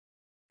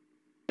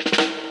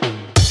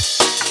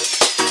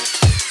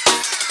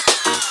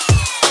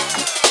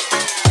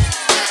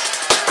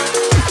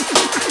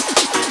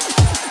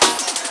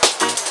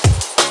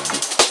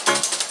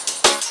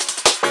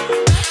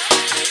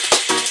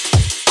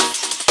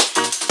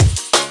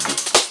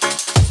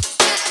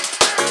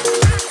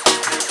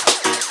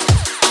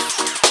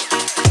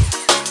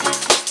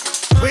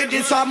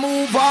I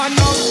move on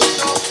up.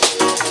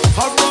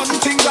 I run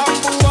things and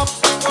move up.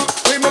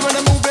 Remember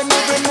the moving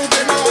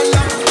all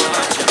up.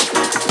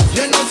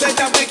 You know say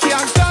that we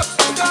can't stop.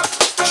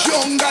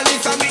 Jungle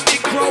is a make the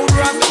crowd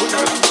rap.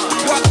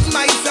 What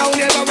my sound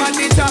never run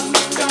it up.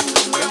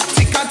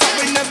 Tick and tap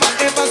we never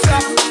ever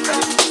stop.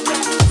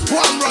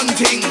 One run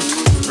things.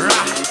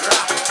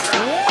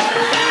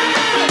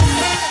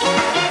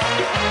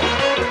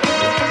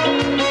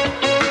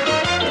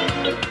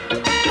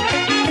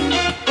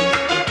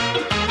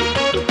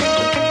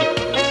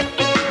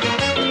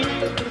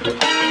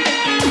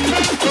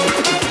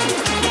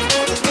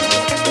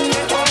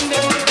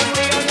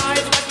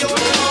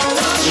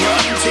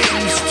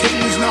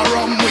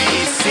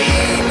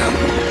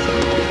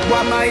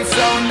 My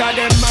sound that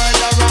them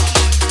murderer,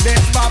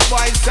 them bad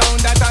boy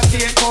sound that I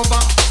take over.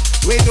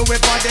 We do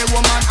it for the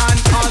woman and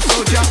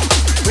also job.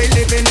 We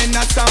living in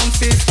a sound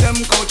system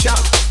culture.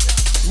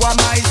 What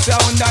my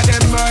sound that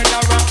them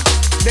murderer,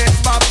 them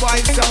bad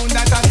boy sound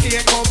that I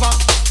take over.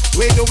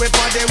 We do it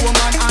for the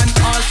woman and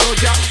also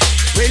job.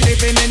 We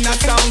living in a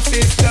sound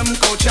system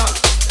culture.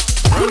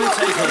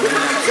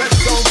 Get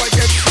over,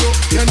 get through.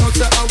 You know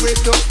say how we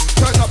do.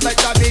 Turn up like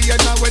daddy, you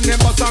know when them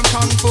bust and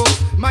kung fu.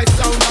 My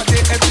sound are the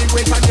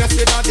heavyweight and you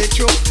see that the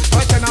truth.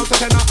 But 10 out of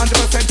 10,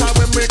 100% of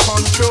when we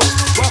come through.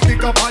 What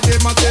pick up on the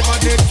massive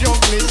and the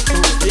juggling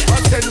too.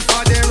 But send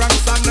for the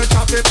ranks and the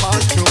traffic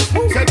pass through.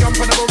 Say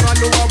jump on the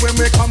boogaloo when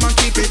we come and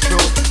keep it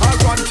true. I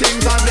run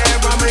things on there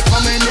and we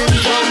coming in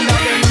from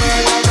the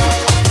murderer.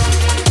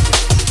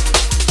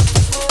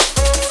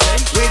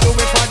 We do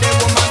it for the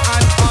woman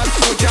and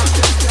also just.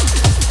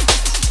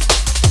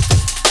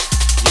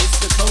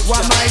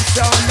 What my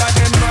sound of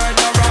the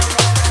murderer.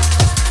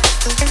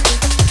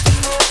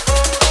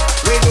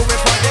 We do it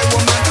for the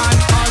woman and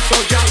also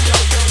just.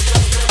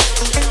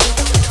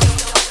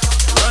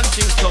 Run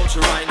things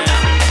culture right now.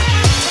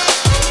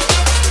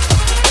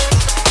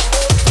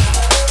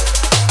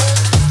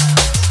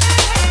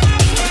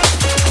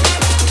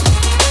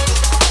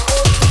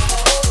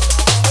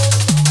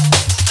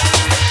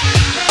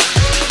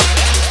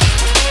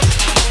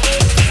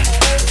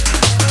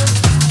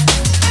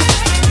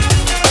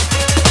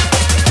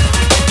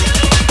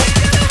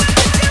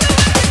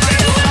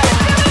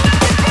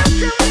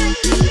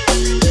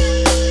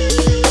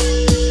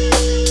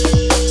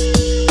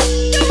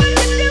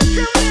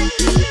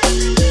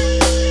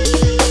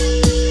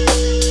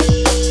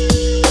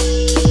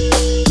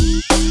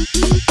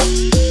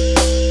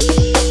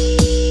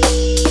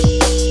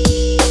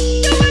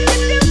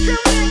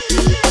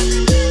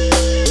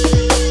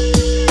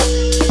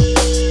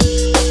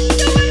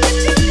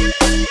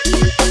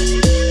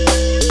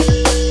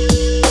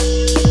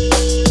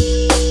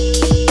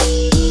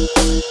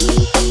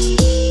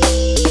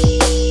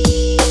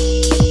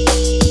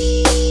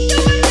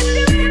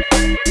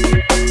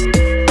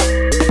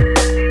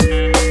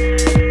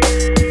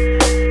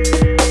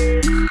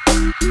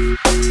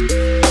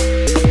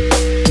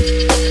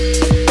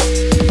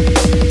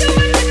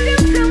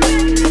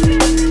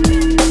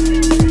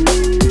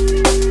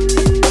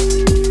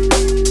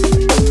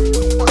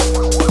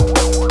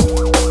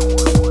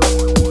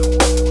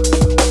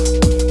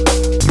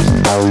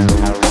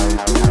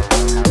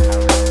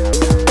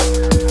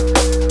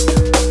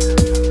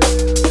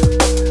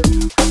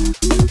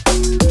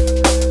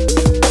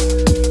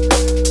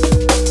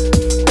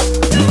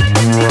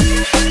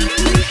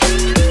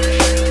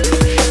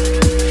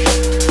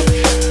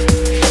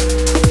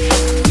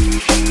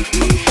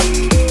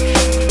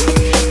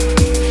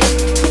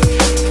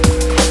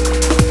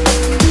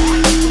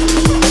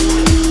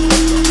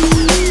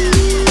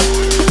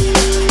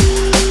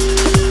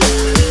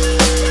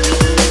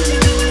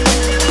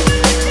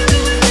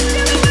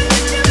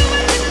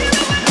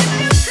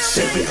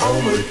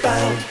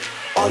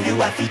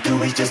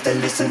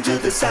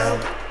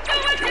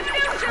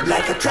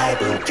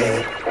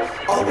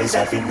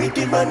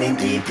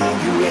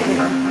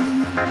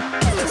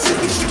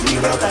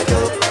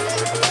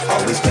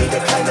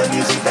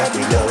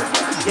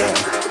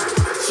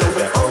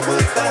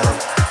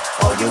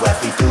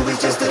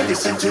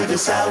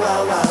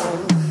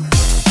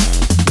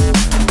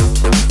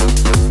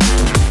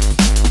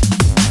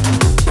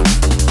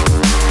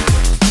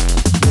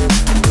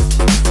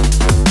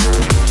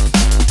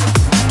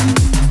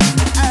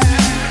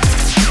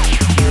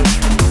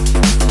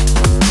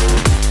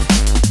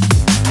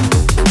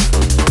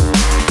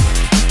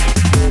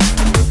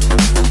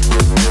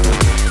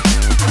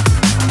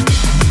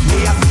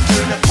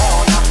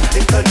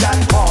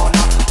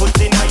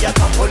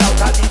 Pull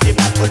out a DJ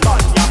that will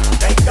run ya.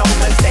 Take down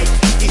and say,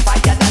 if I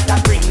get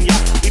that bring ya.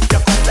 If you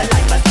come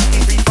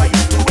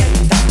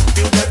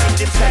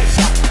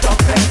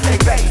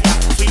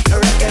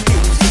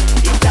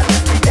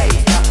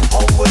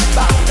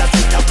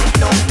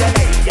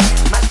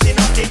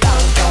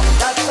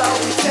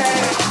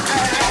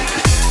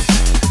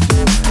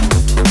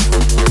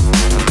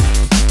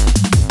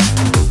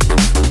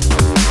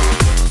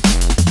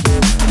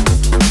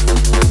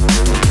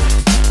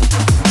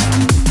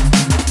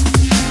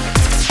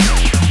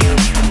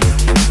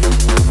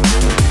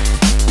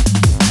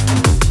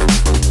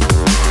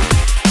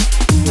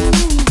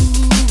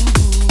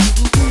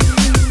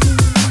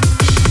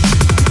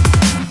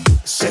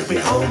when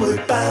we're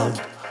homeward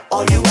bound.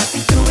 All you have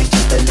to do is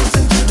just to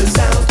listen to the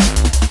sound.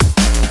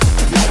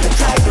 Like a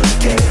tiger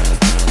scared,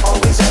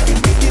 always have you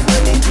thinking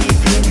running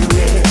deep in your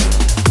head.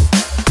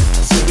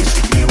 So we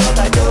strictly what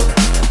I know,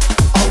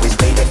 always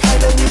play the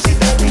kind of music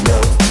that we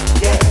know.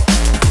 Yeah,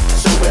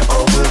 so we're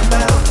homeward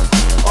bound.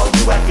 All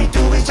you have to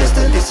do is just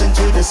to listen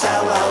to the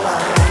sound.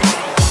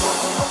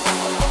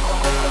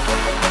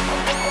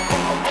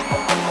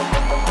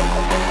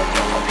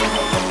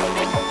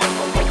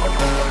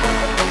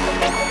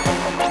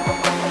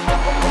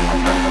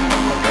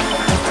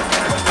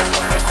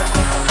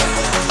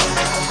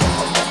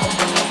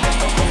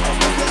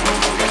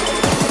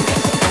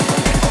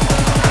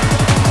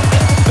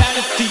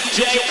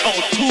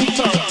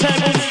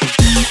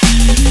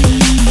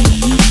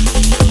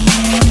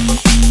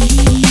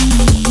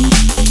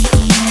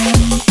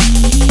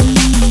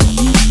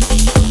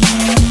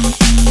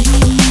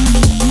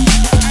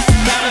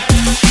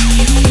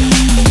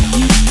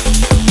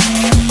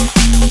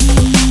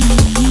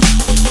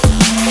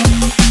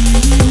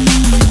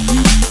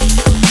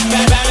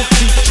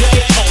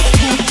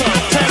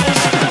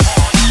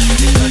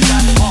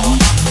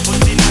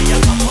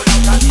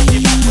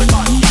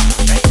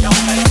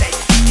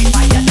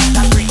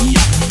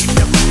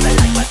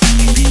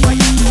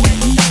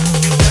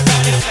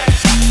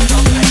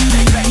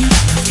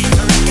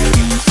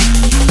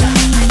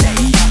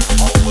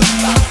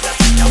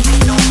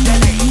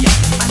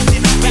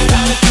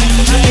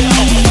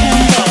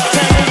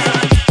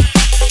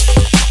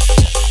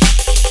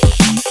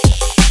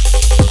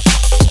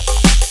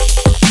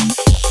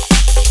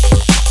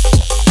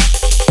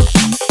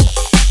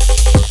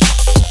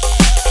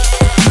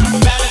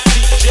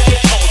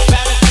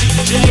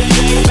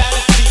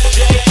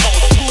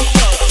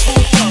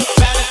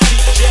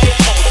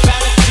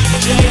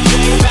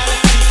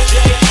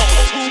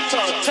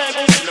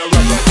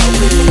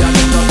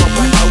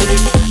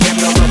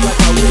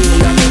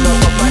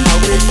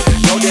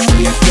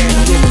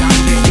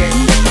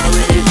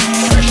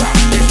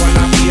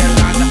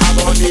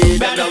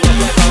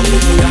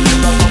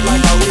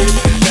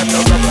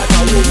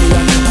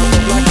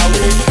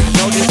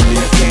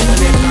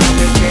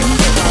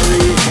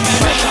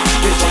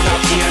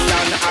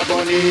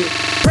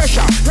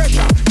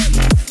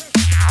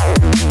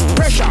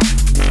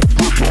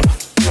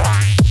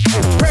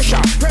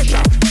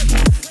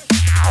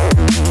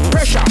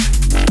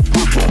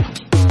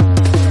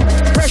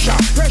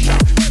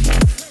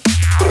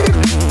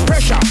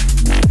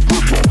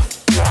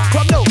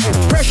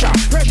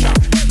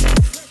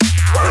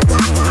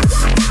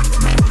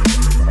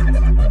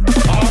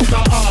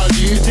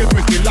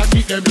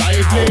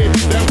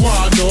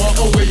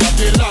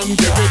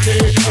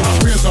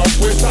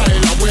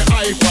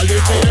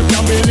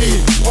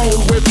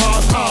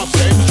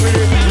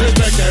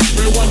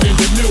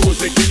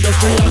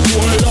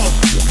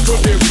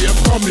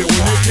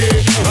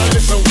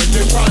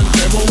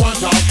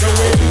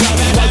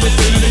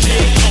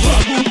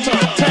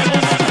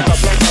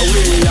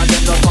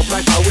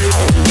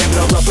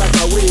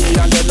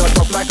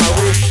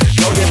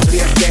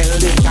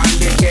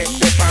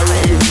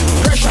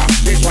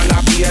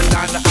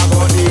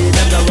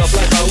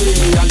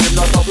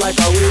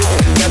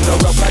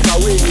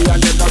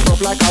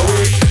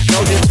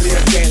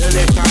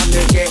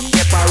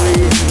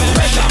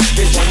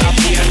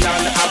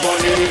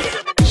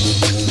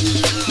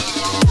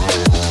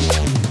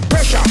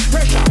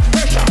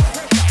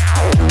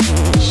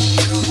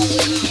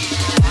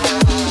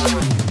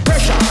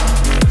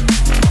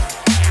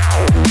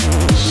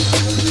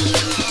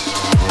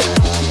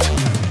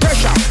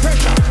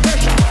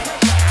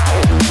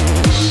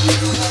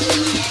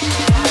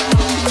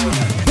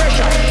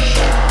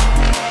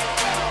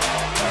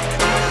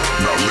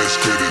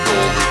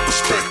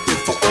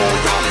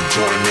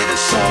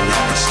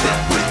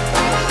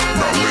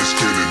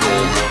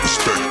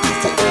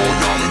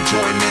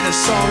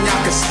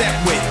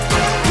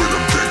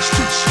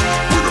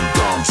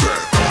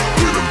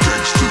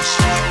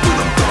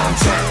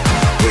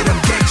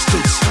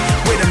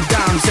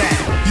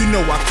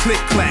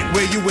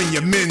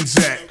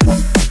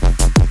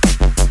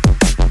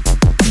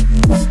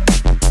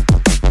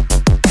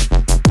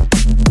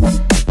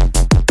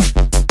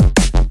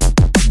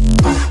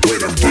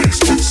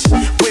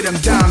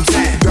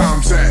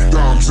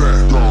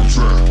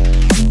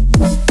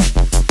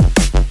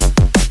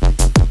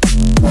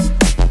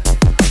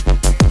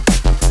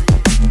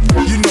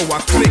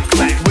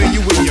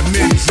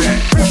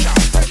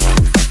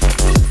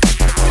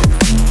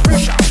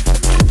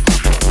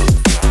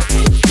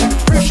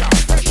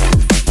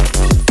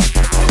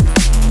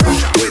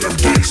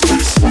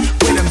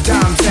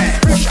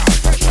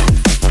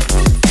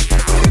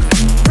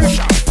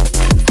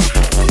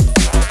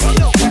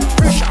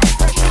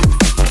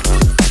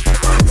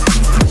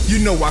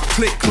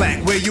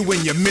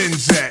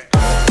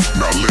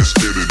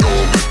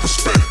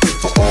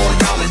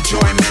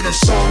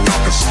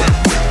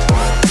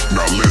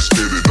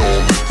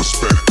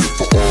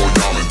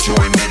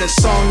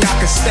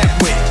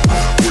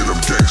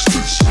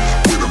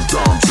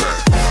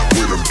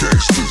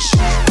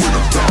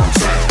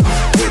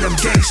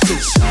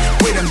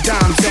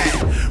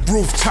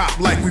 Rooftop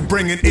like we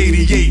bringing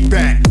 88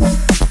 back.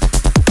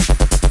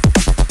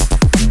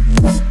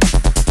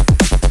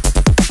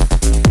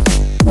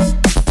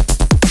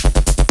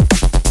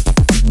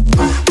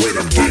 Where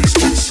them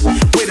gangsters,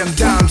 where them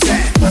dimes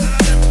at?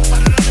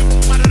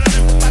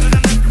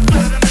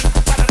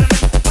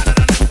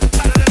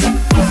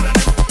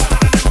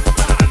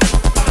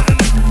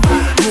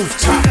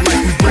 Rooftop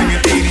like we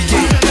bringing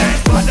 88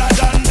 back. Better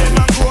than them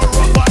and grow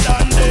rougher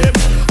than them.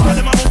 All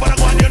them a move on the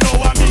one, you know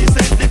what me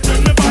say. They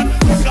turn me bad,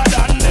 bigger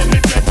than them, me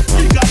dress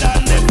bigger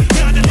than them. Me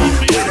and the leaf,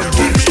 me and the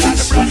road, me and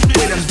the branch, me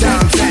and the stem.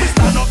 Me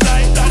stand up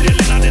like Daniel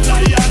and the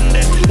lion.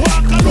 They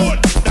walk alone,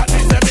 that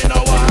is them, me no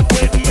walk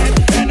with me.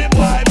 Any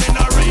boy, me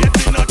no rate,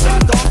 me no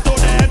chat up to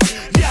them.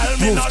 Girl,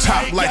 me no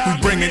Rooftop like we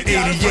bringing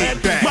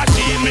 88 back.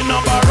 Machine, me no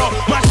borrow,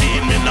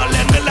 machine, me no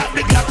lend. Me like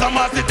the Glock and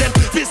mass it then.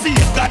 We see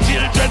it got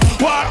children,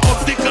 war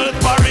obstacles,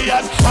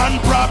 barriers, and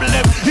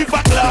problems. If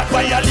a clock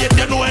violate,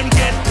 you know him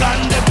get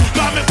condemned.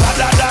 Cause me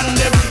better than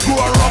them,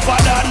 grow rougher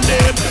than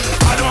them.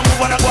 I don't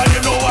move on a go,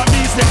 you know what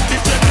me say.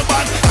 This is the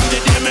band, and the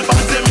day me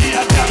band say me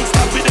a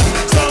gangster with them.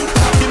 Some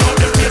talking out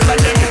the face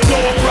like them is no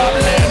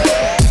problem.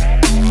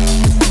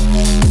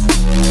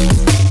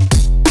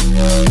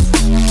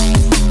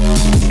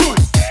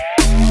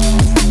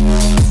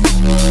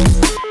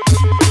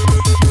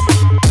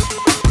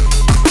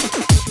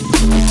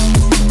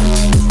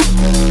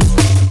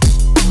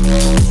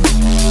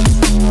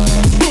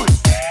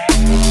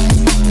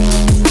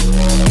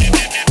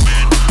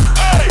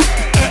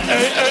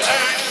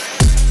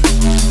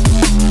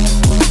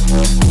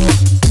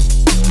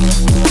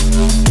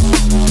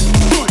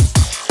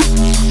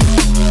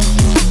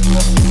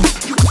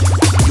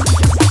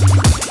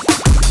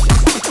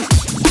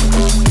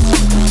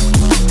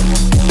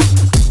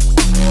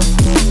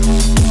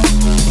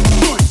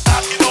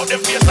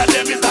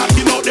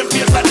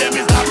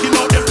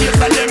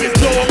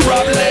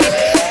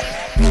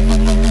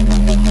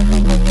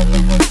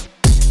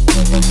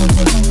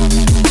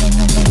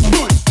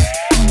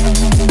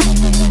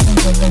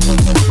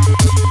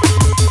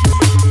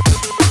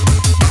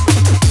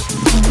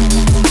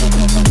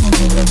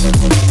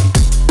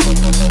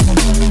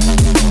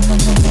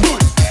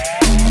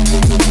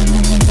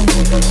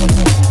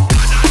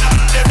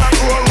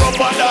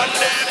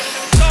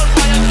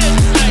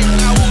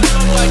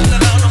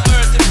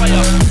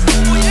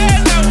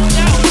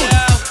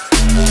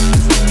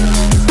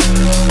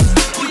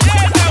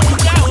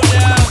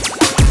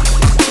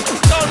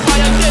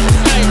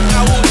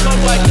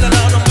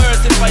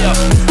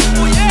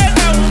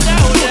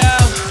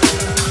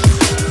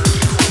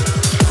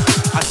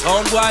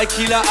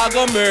 Killer, I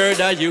go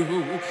murder you.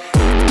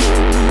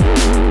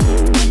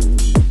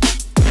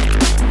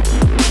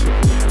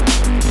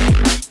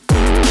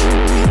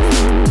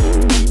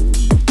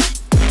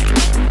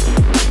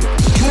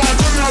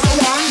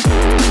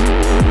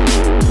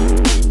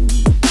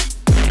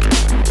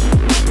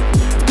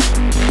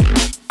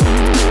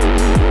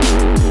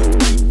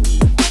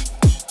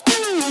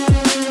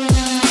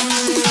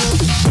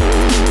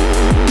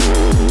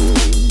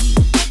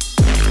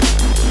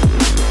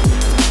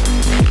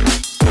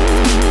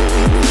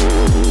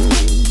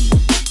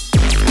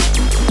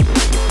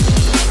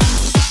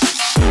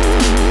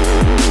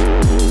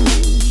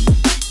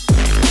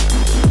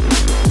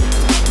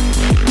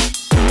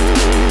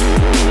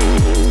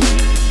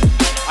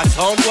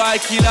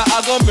 Killer,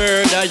 I go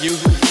murder you.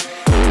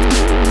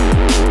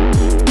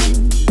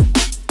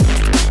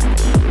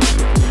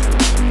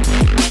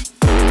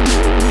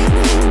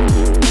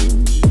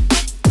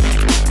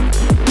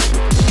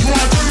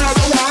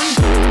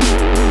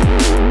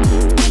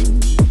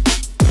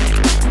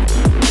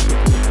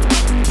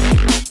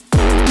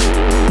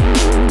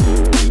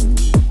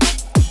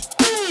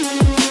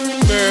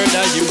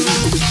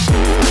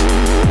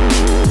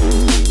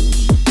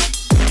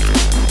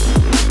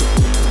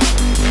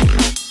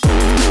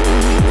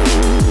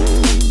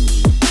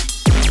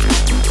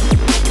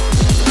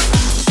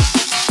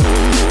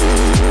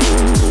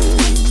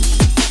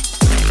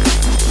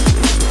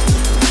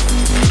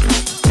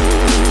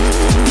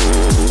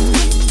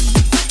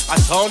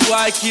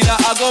 Killer,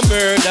 I go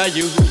murder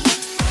you.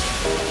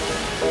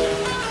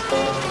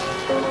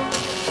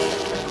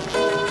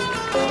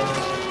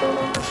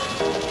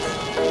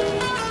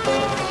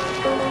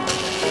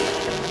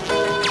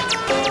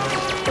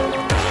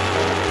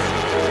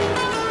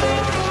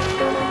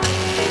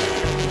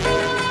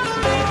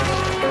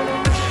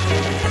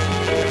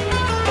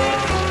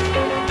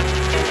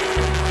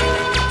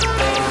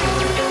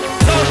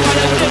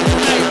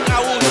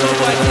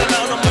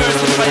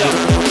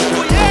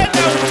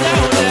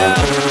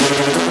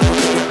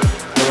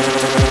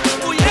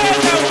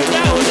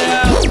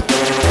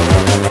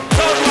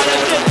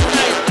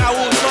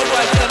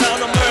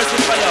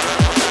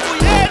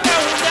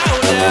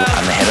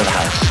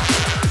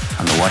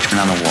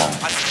 On the wall.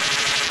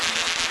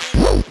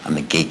 I'm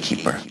the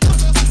gatekeeper.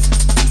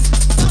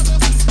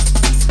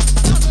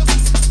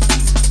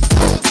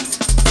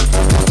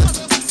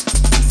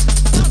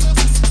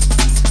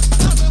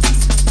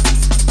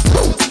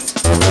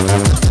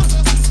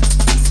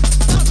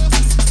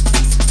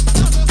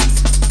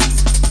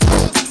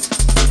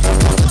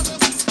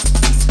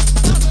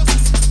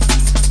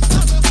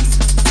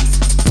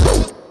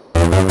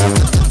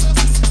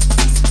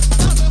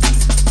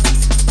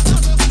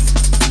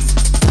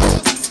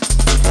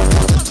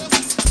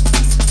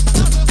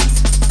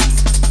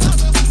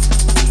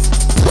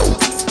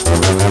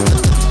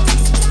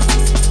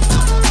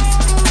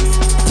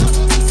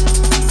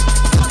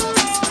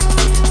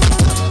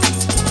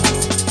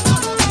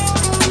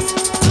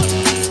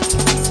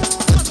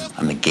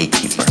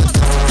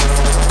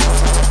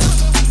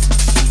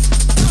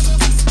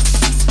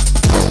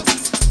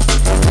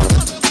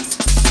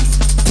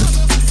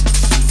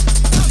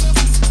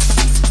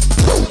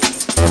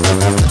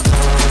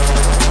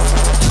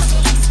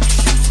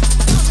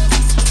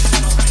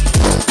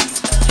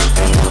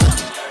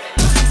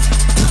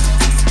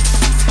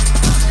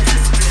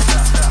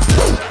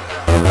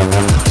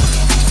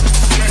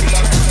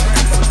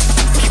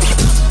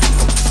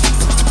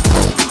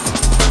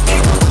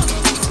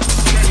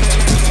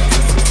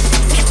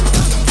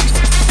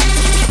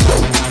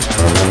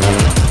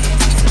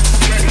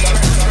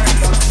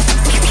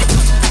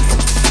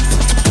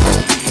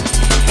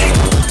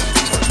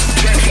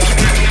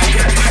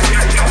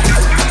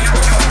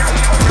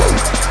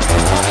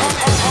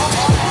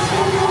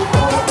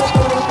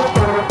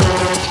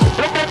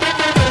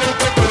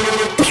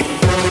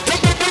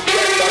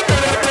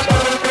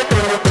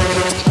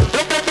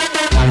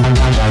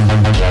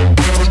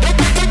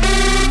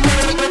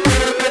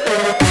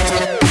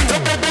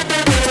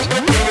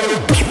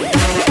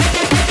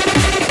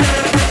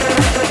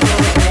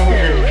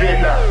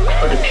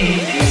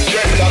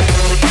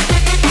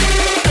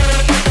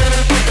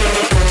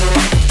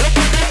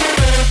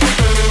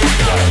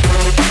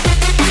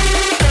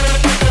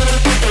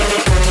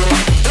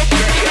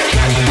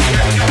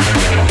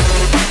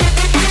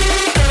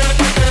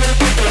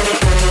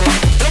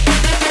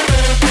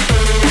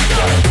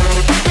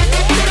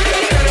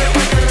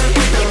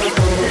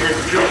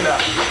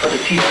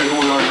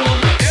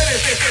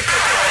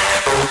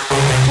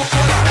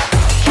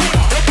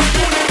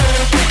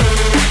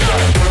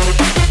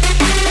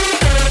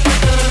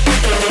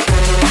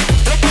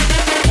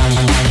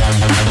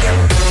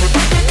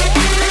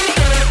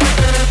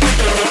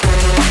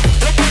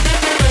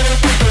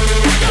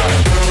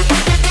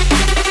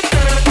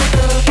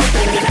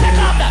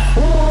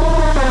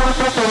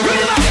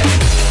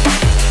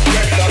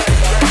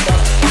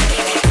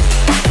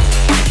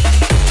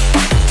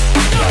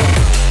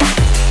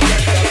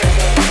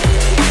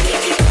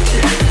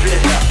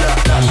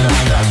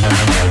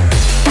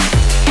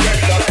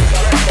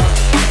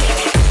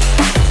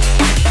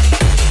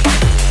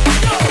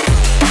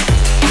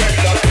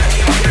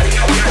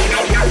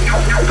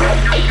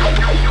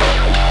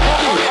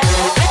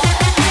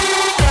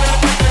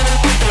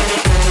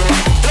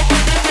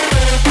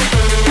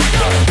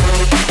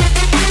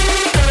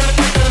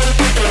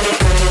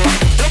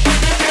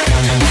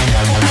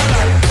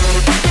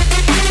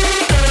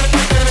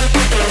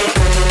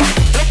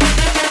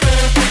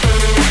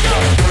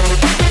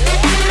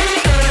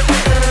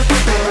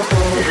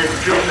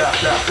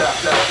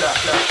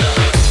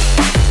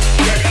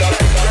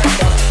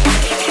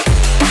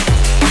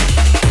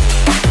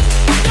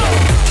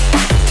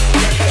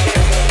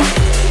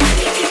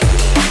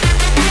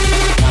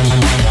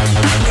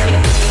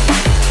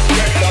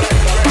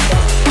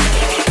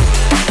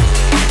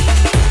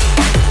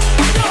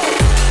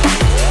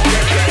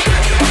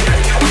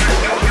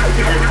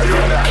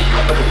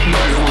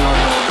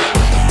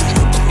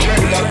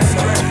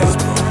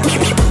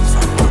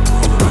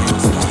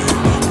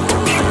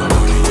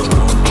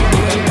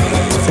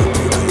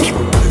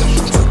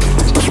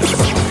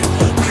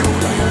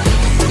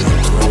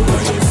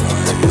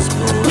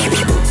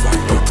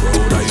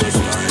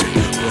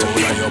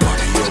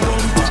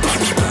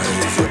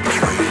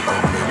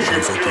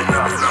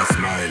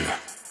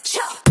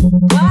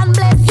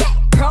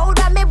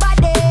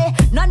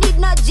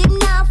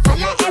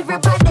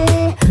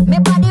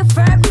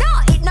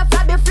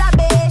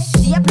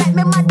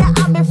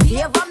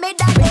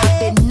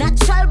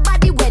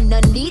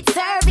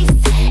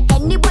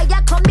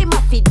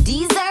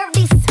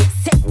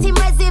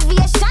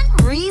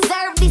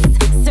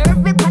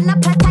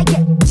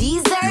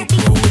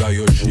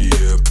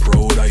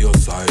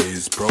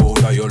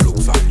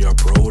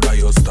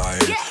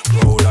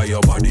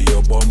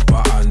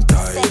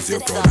 You're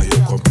proud of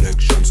your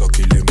complexion, so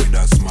kill him with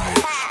a smile.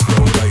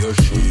 Proud of your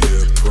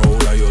shape,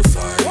 proud of your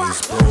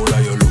size, proud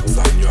of your looks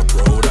and you're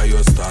proud of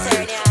your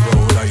style.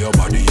 Proud of your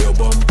body, your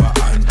bumper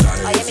and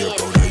thighs. You're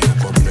proud of your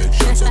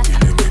complexion, so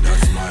kill him with a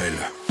smile.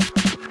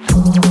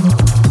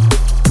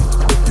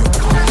 You're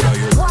proud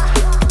of your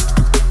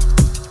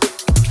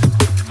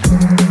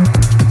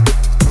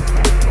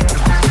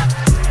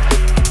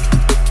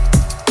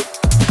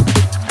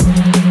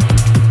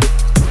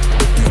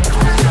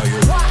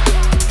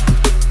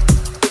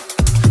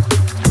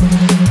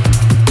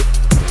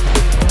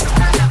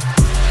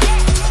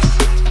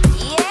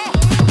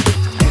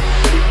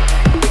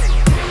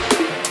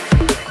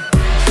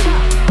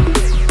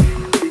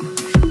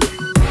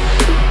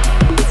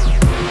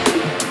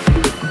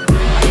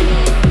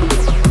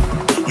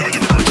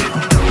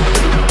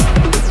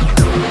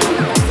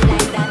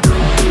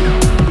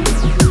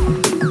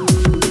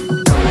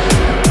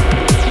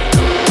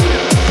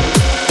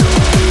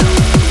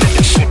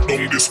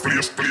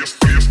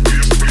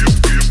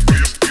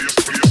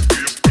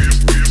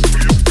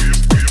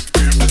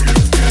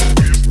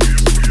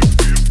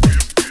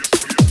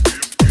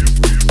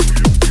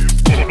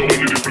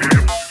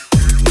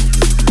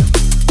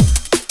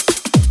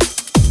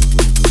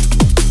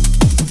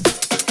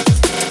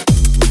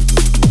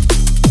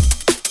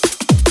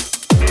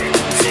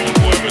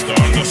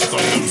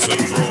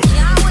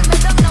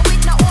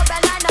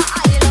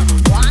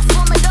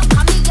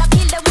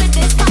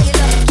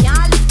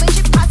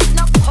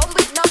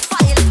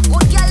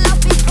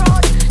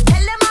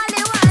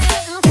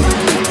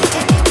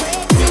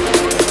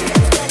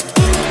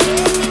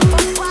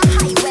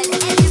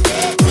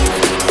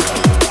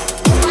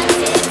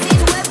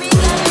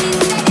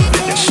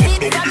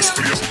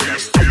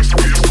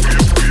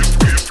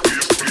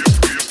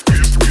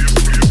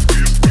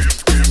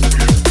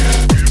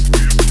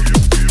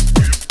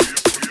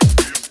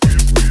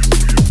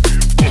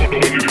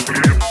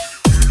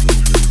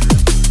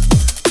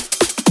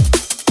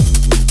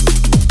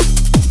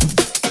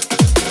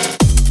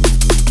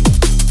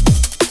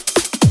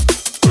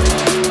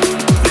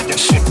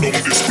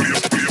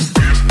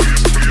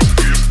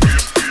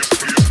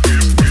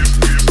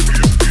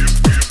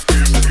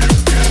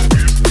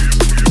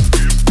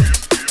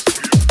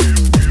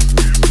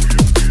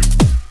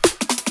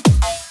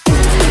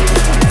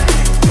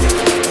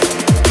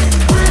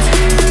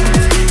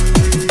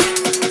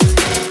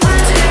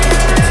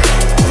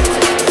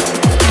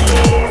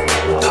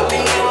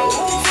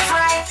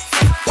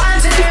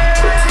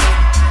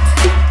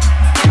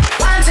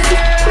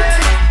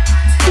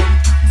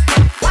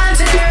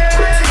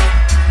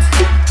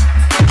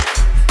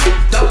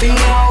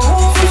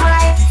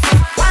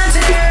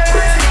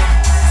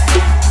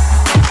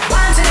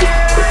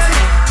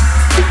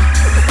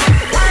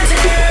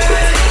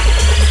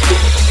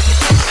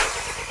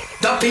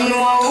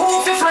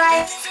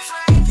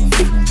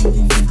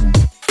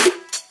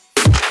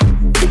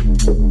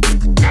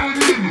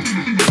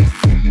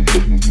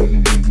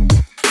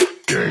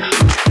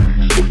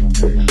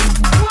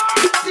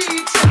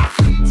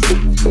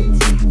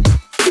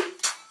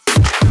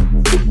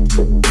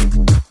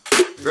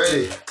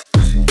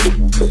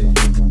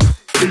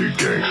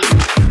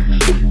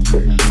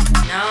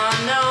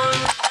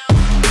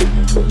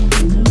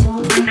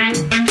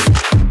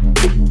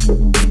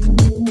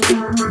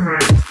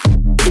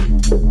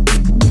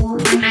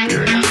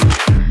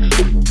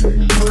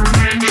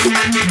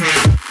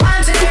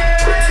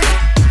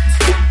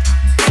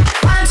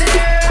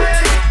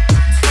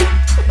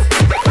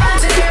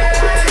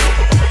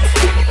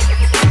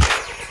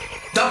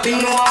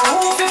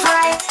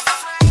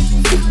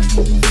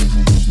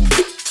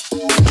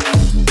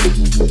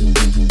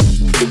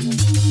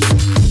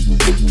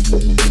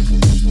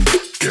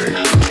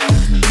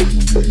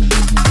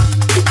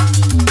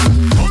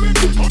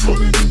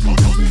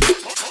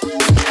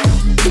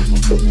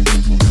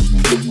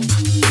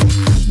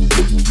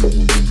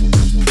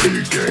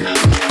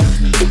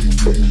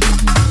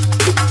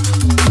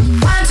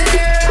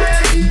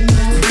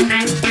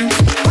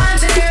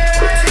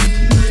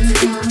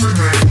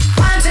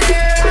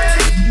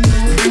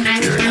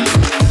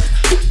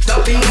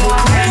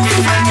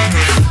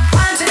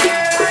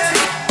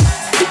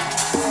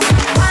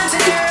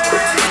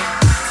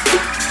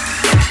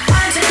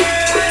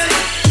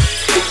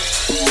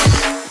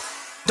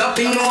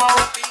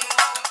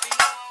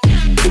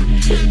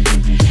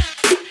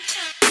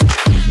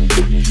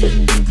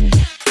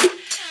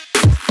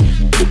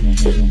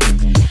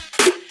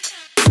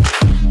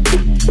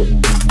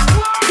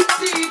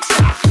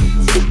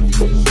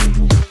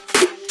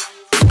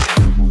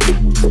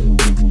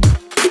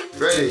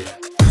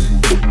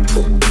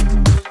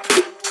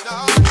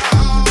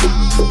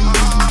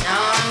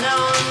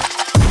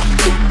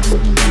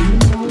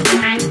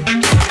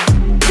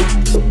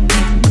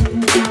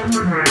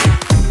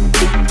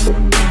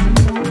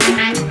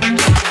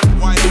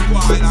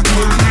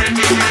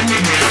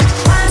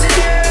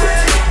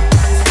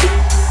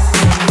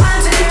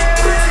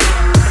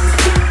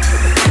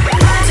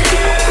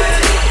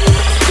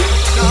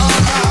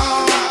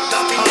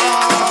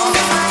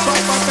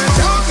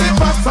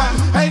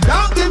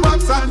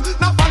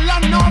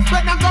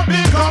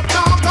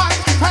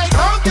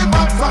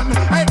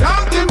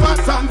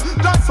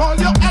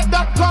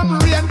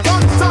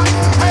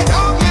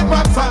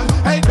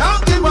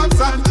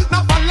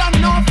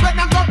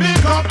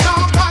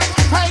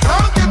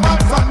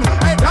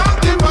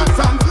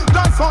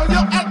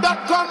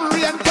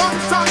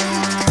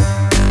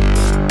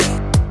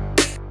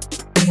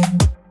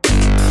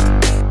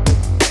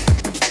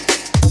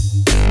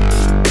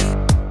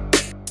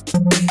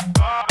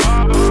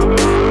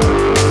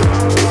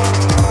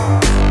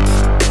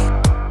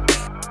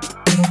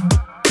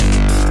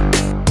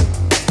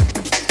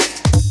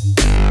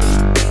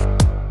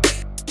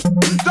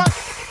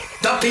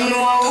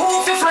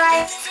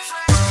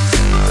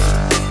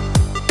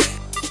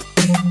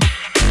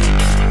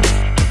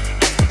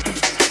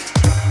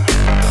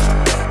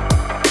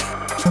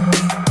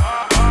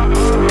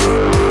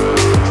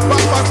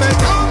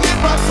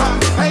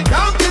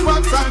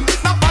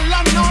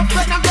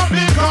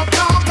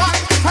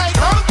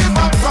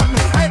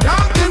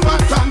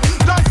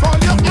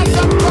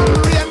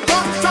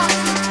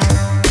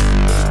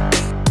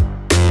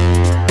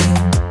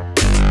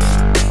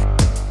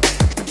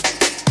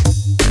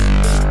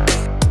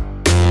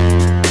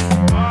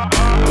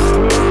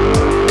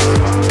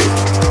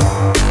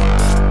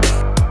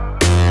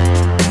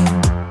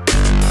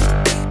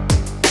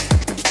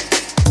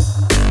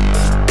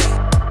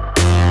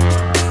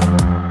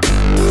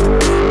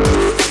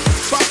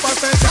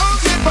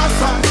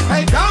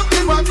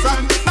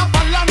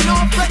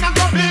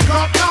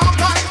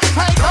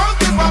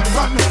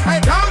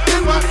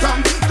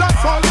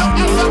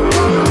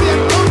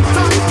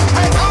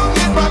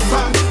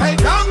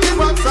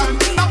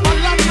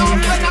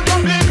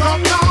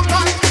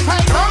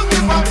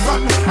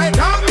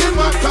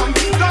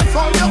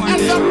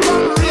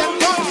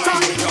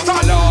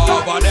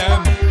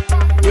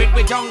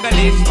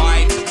junglist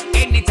vibes.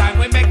 Anytime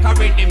we make a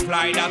rhythm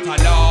fly, that's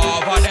a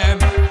love of them.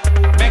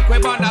 Make we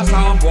burn a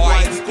sound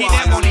boy. Give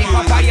them money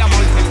for fire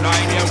multiply,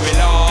 yeah, we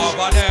love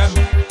of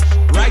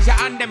them. Rise your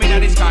hand them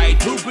in the sky,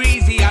 too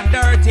greasy and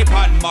dirty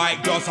pan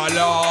mic, just a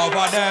love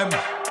of them.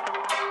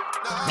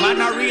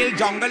 Man a real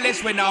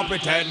junglist, we not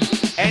pretend.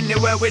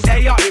 Anywhere we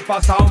there, if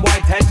a sound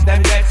white test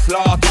them get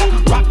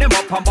slaughtered. Wrap them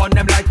up and burn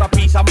them like a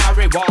piece of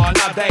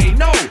marijuana. They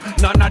know,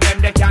 none of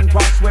them they can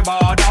cross with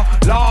border.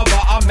 Lava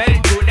and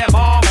melt through them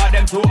armor,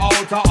 them too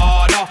out of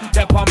order.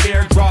 They pump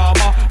beer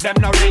drama, them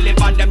not really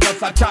bad, them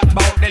just a chat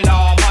about the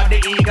llama, the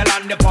eagle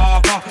and the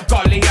parker,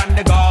 gully and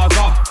the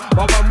Gaza.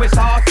 But when we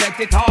start set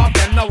it off,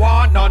 them no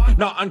want none,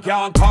 nothing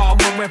can come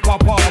when we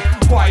pop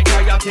off. Why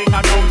try a thing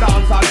and don't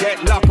dance or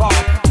get locked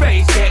off,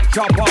 face get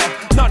chop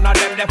off. None of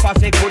them the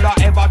fussy coulda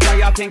ever try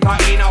a think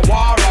in a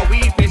war or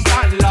we fi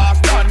stand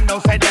last done. No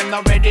say them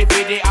not ready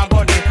for the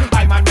agony.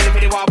 I'm ready for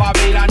the war,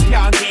 Babylon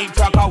can't keep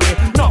track away.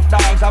 Enough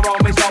dogs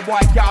around me, so boy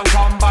can't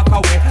come back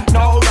away.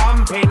 No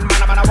ramping,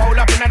 man a roll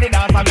up in the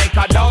dance and make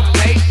a dog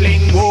play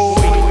fling.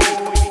 Whoa.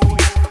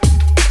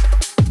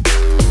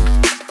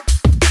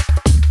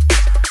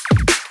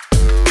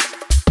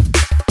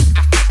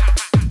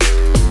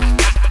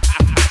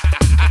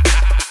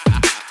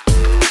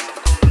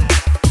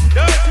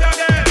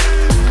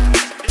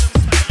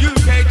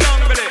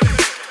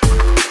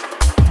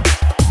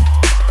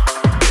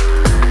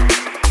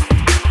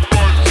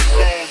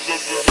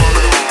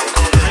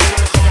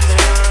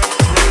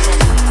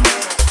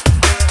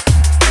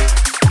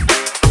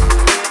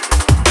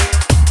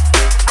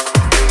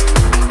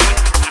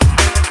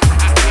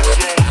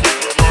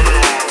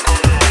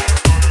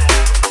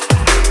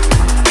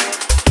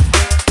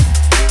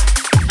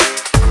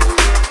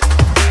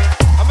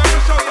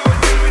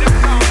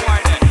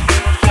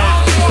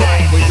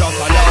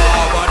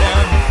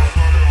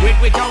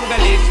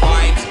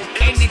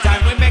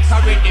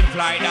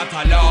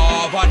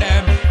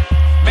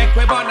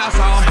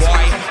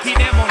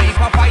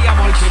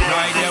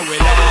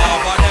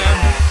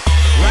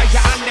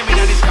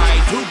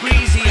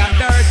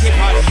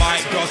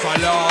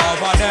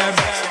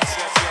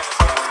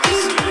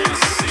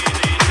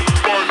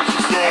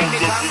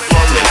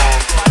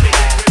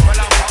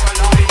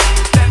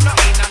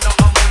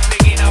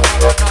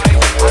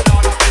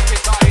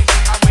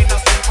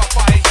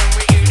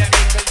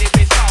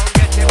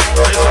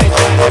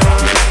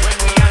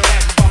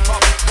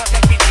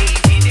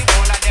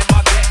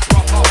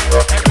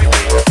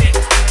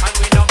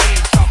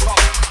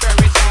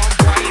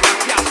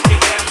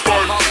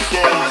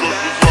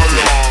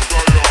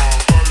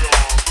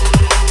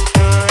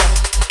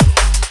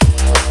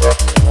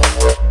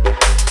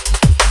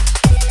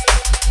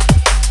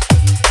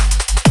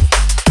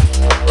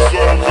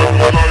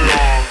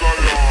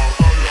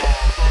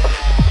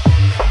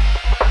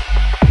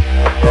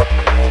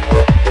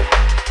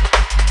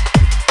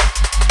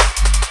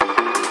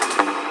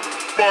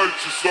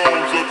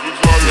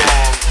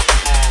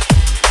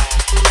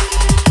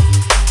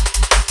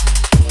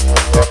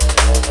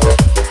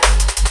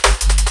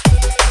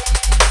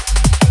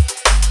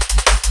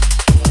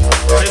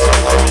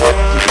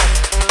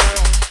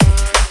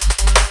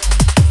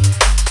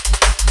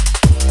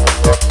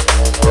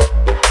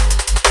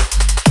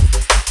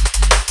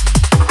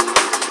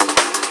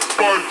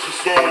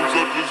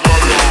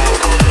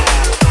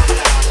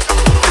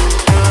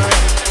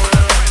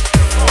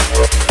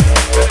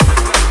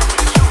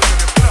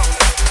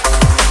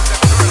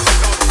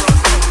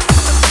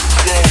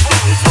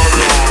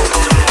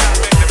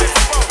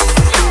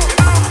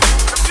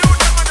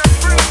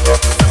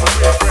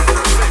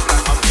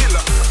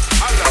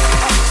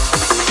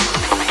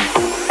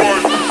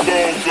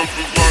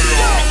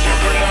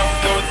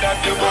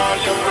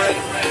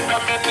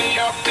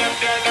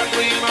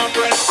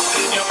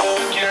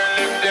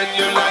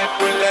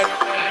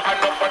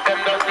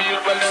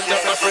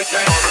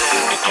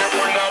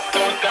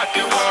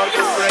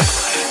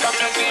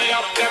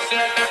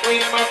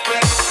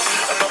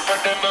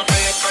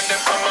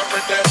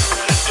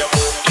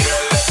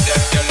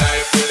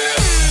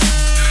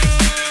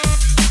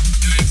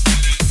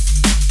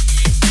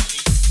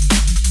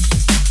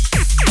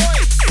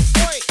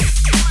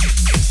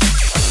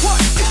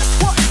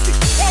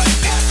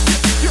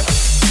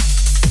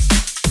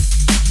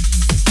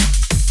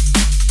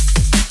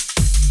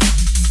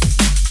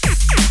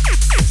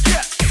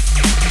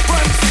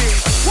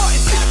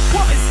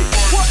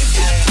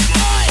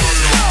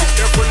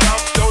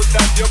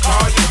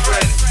 Call your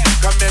friends.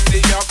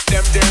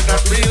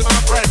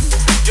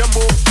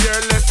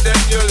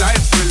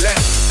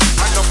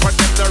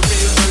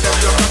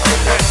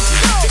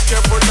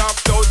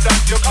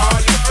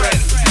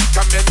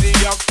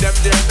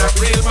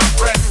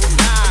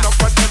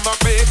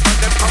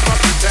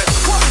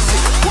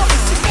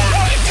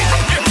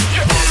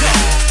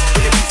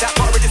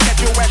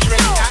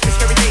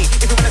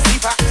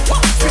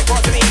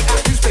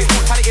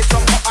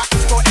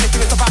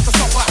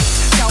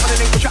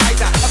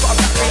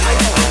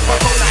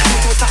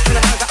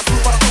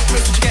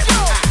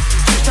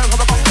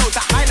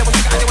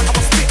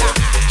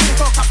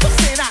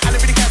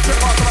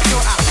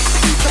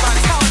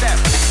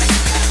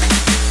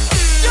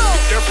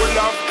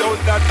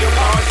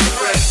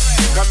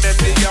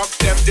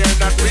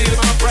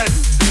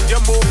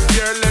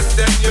 careless,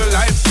 then your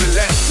life will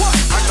end.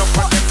 Enough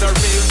of them the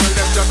real, well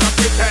them just a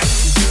pretend.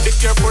 Be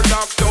careful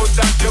of those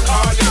that you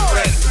call your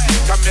friends.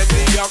 Cause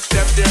many of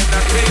them, they're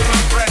not real,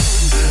 my friend.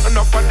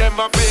 Enough of them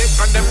are fake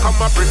and them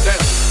come and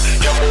pretend.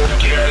 You move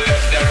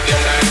careless, then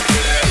your life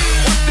will end.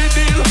 What's the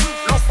deal?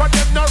 Enough of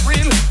them not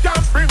real.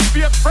 Can't bring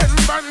fake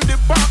friends on the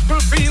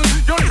battlefield.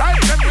 Your life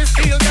them we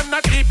steal, them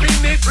not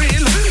keeping it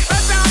real.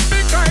 Better be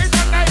kind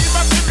and naive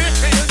to be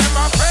feel. Them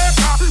a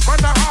faker, man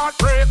a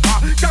heartbreaker.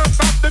 Can't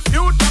stop the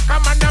future,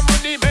 come on a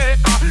money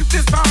maker.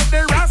 This all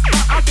the rasta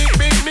a big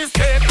big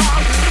mistake. I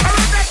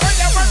regret when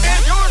you were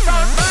made use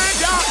on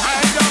media.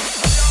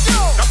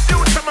 The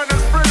future man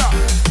is thriller.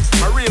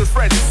 My real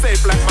friend is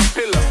safe like my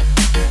pillar.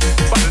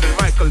 Better than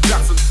Michael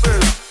Jackson's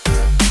thriller.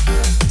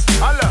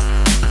 Holla.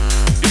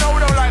 You know we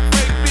don't like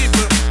fake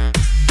people.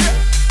 Yeah.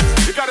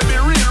 You gotta be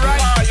real,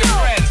 right? Your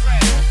friend.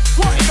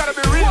 What? You gotta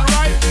be real,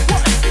 right?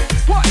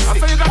 What? I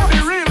say you gotta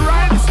be real,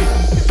 right?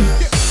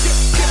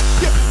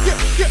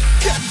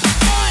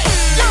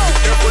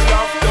 Careful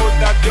of those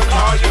that you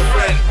call your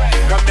friend.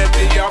 Cause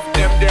many of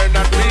them, they're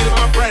not real,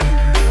 my friend.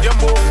 You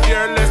move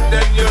careless,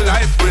 then your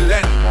life will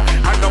end.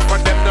 Enough of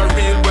them not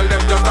real, well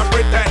them just a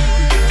pretend.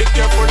 Be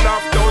careful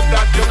of those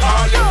that you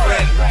call your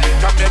friend.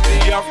 Cause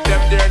many of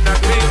them, they're not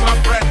real, my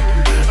friend.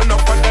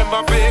 Enough of them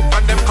are fake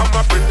and them come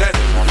and pretend.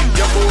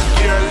 You move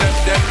careless,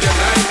 then your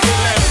life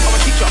will end. I'm a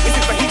teacher, this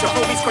is the heater,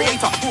 movies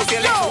creator. Who's the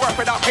elector, work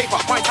without paper,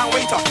 my town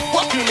waiter.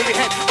 What tune in your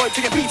head, word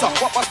to your Peter.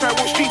 What bus fair,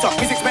 what streeter.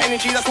 Music's my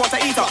energy, that's what I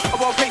eat. A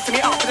well place to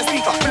me out for the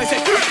speaker.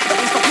 Militant, that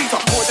means completer.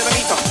 More than a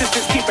meter,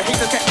 distance keeper,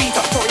 he's a tech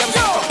beater. Story I'm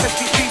zealous, let's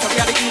be streeter,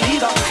 reality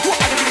leader. What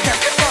I really care,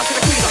 start to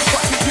the cleaner.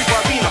 Got 2 2 for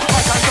a beaner.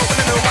 Hard time show, but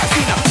I know what I've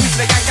seen her. Who's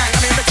the gang gang,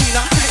 I'm in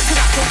Latina. To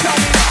that, so tell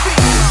me that.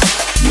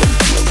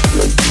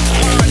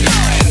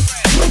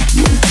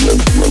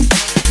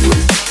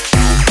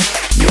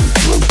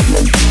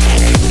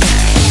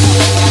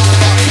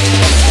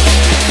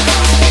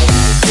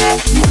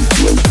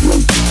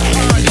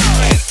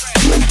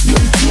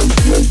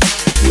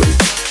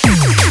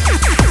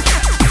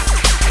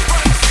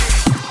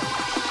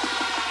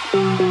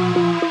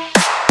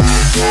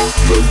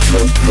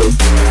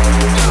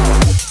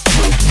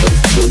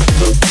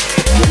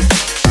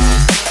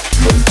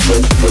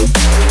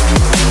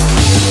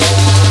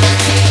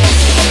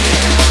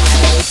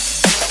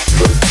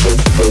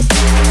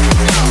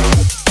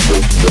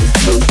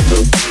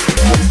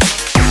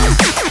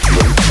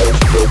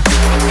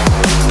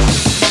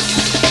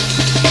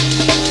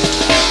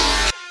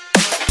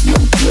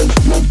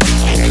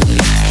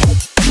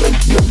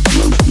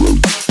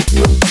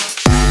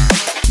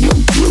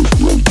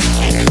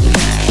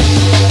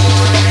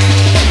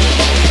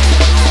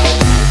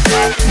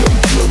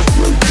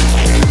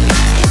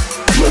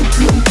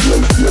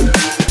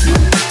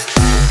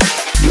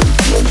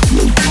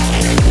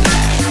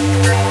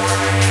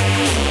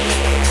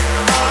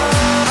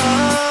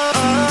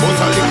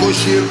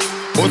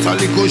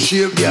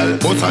 Shape, girl,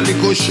 but a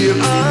little shape.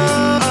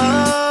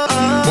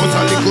 But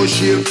a little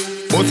shape,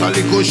 but a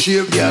little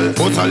shape, girl.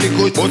 But a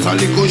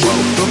little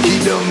shape. Tuck it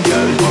down,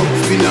 girl.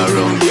 Spin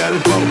around, girl.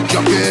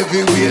 Drop your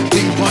heavyweight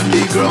thing on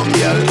the ground,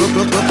 girl.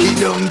 Tuck it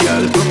down,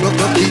 girl.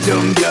 Tuck it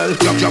down, girl.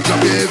 Drop your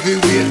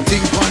heavyweight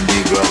thing on the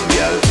ground,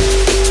 girl.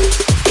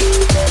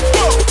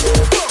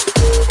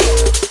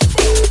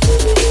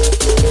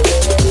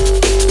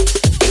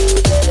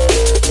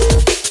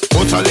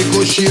 But a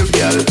little shape,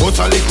 girl. But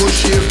a little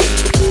shape.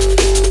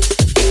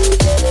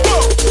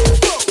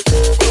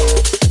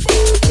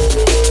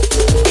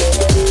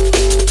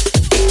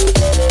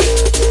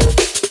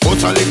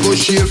 But a little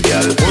shape,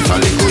 girl. But a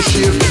little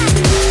shape.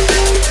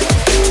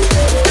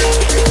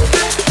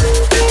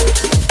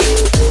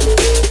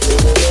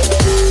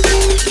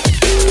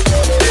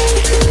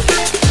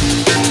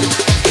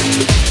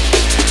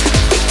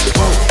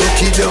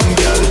 Tuck it down,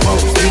 girl.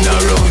 Spin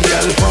around,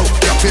 girl.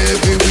 Drop your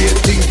heavyweight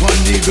thing on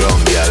the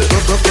ground, girl.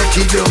 Tuck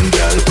it down,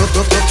 girl.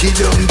 Tuck it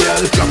down,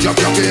 girl. Drop your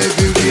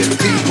heavyweight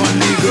thing on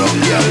the ground,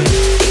 girl.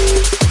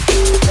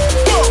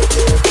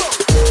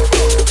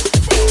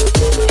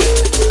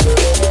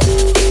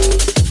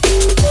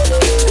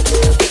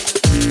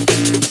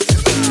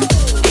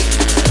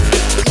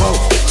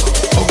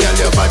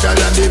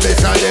 The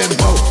best of them,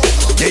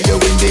 yeah, you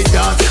win the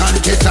dance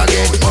contest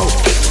again,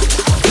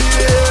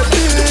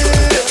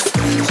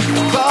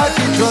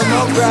 Party turn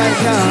up right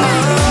now.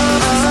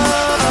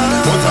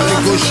 But a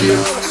little shape,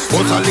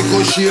 but a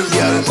little shape,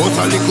 girl. But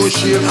a little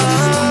shape.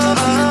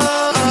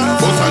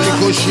 But a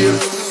little shape,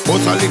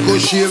 but a little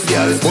shape,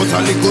 girl. But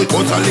a little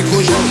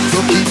shape.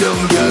 Tuck it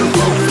down, girl.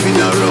 Spin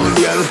around,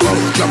 girl.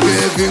 Drop your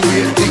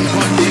heavyweight thing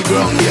on the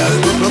ground, girl.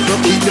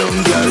 Tuck it down,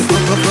 girl.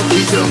 Tuck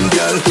it down,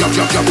 girl. Drop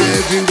your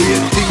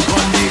heavyweight thing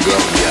on the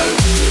ground, girl.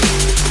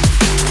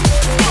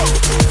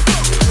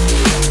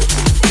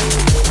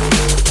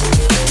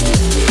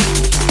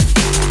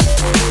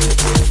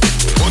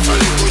 But a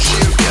little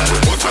shape, girl.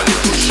 But a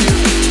little shape.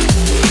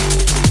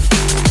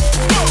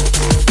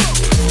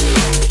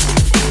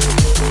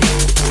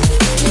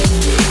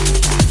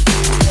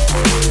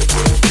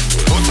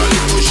 But a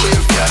little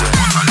shape, girl.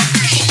 But a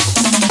little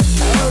shape.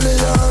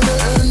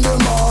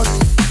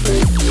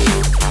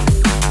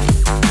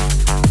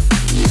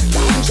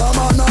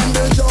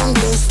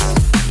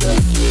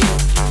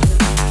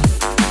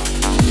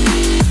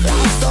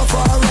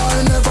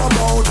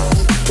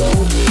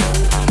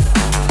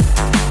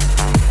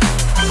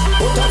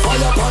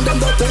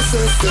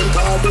 system,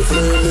 cause the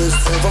flame is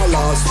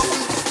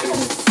everlasting.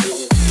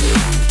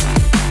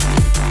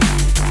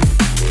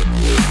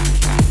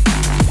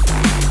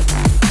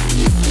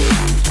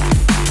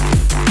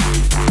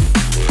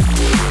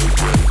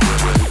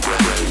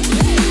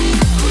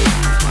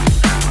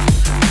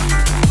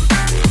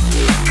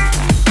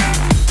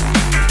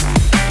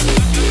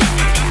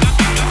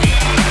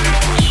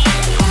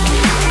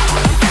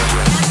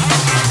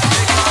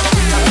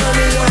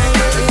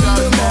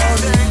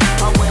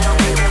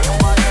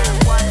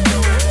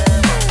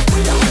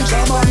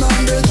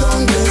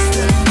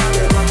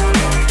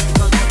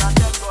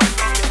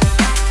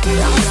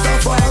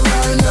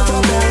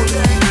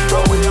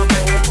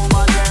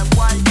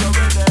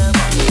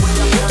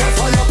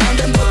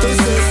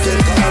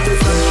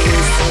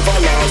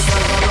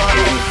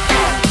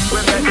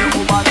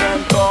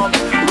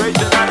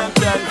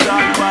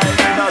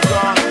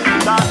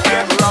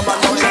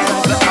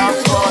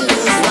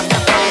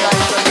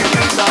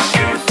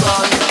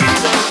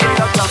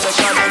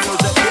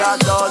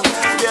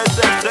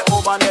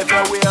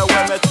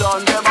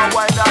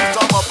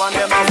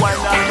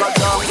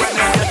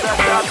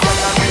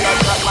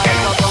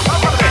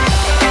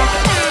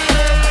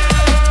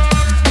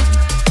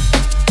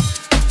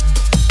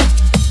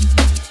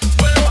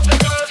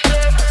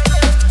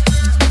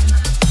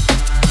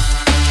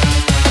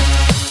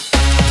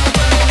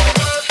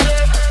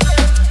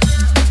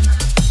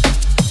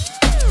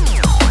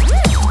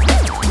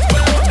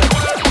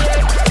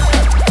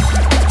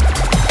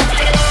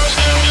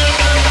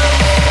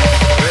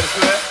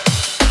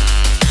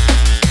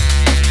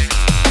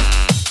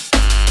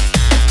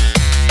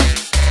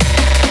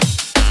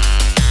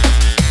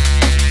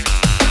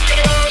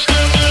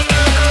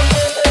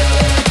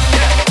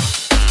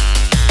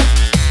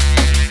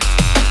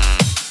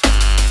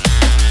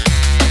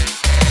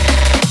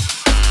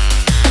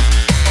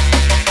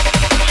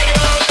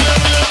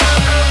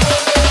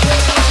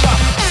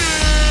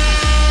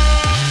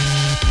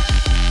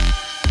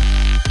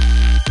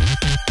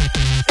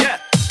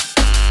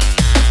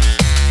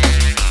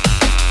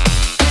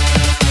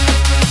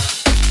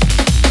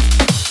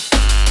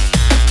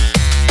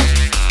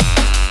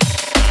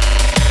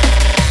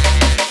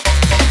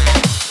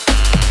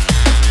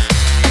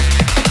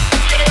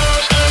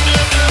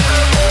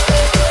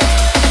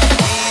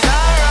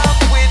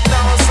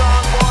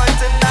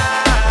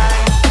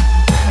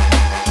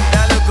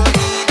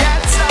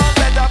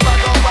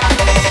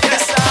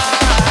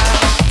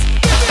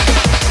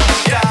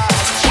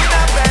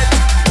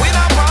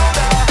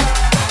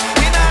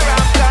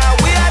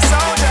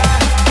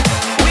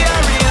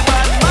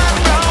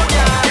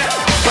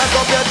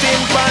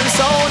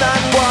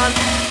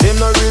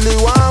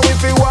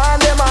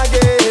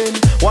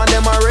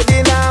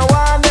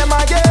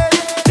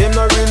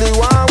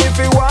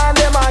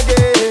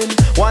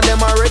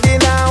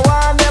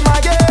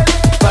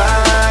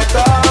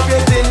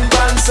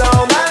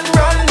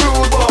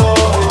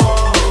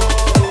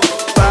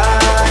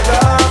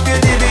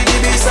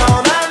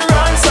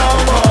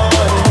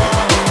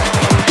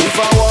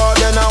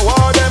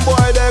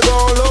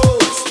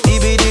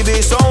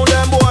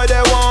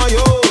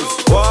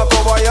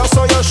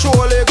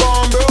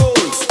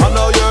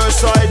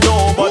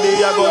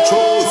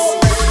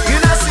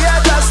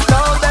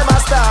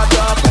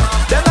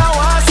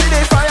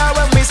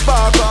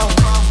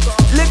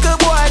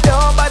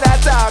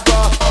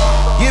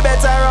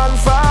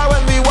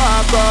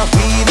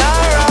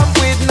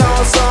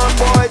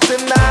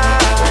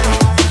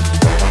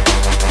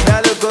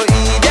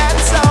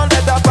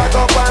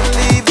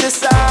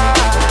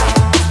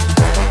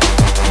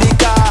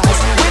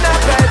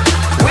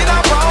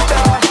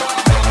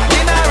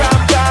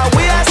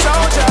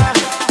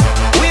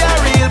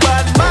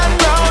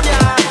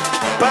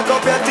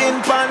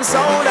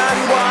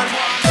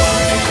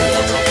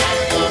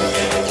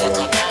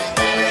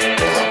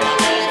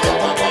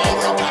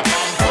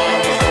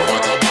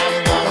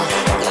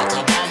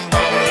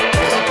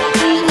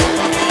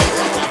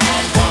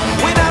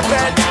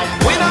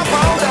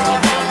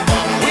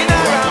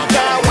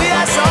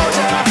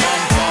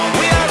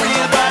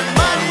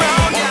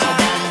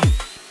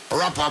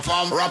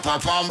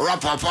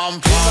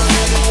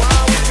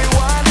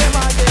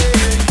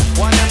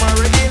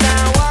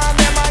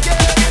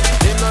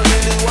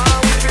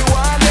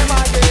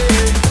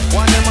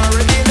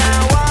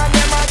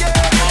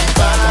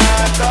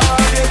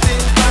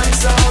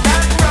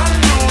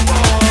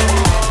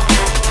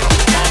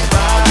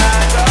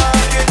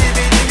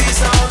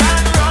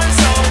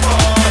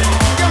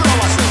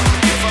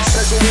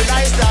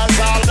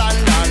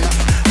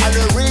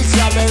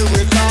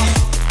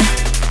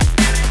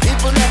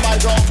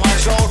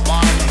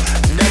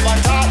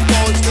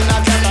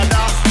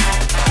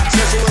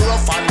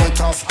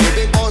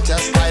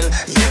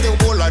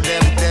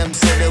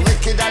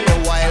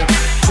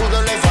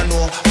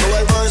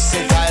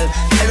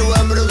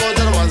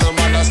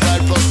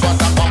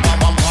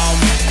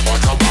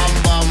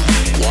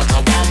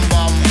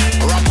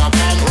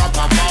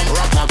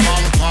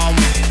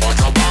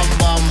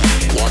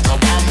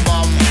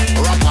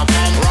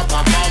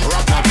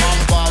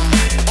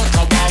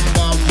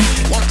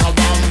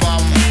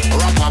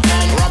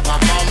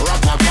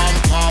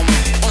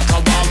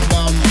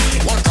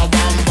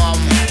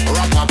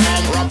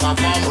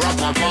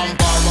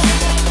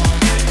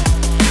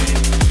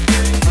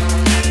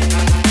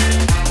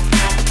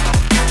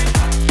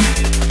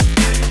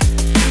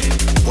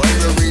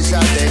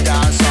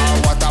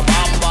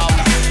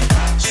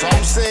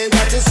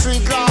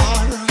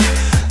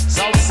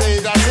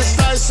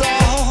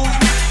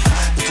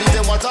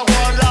 a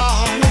go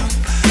down.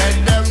 Let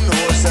them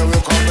know say we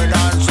coming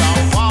on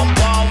sound. Bam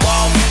bam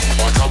bam,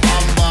 what a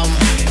bam bam,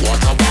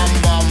 what a bam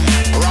bam.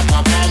 Rap a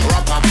bam,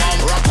 rap a bam,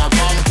 rap a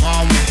bam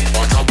bam.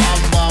 What a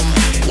bam bam,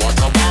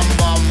 what a bam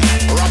bam.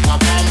 Rap a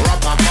bam,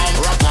 rap a bam,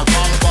 rap a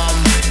bam bam.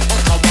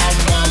 What a bam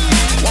bam,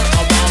 what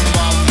a bam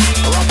bam.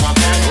 Rap a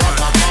bam, rap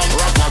a bam,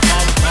 rap a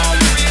bam bam.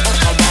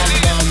 What a bam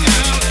bam.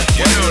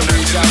 When you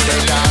reach out the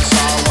dance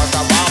hall, what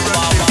a bam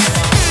bam.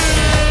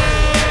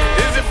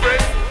 Is it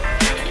fresh?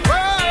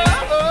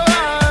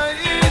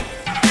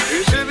 You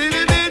should be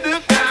the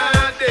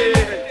party.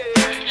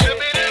 Should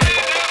be the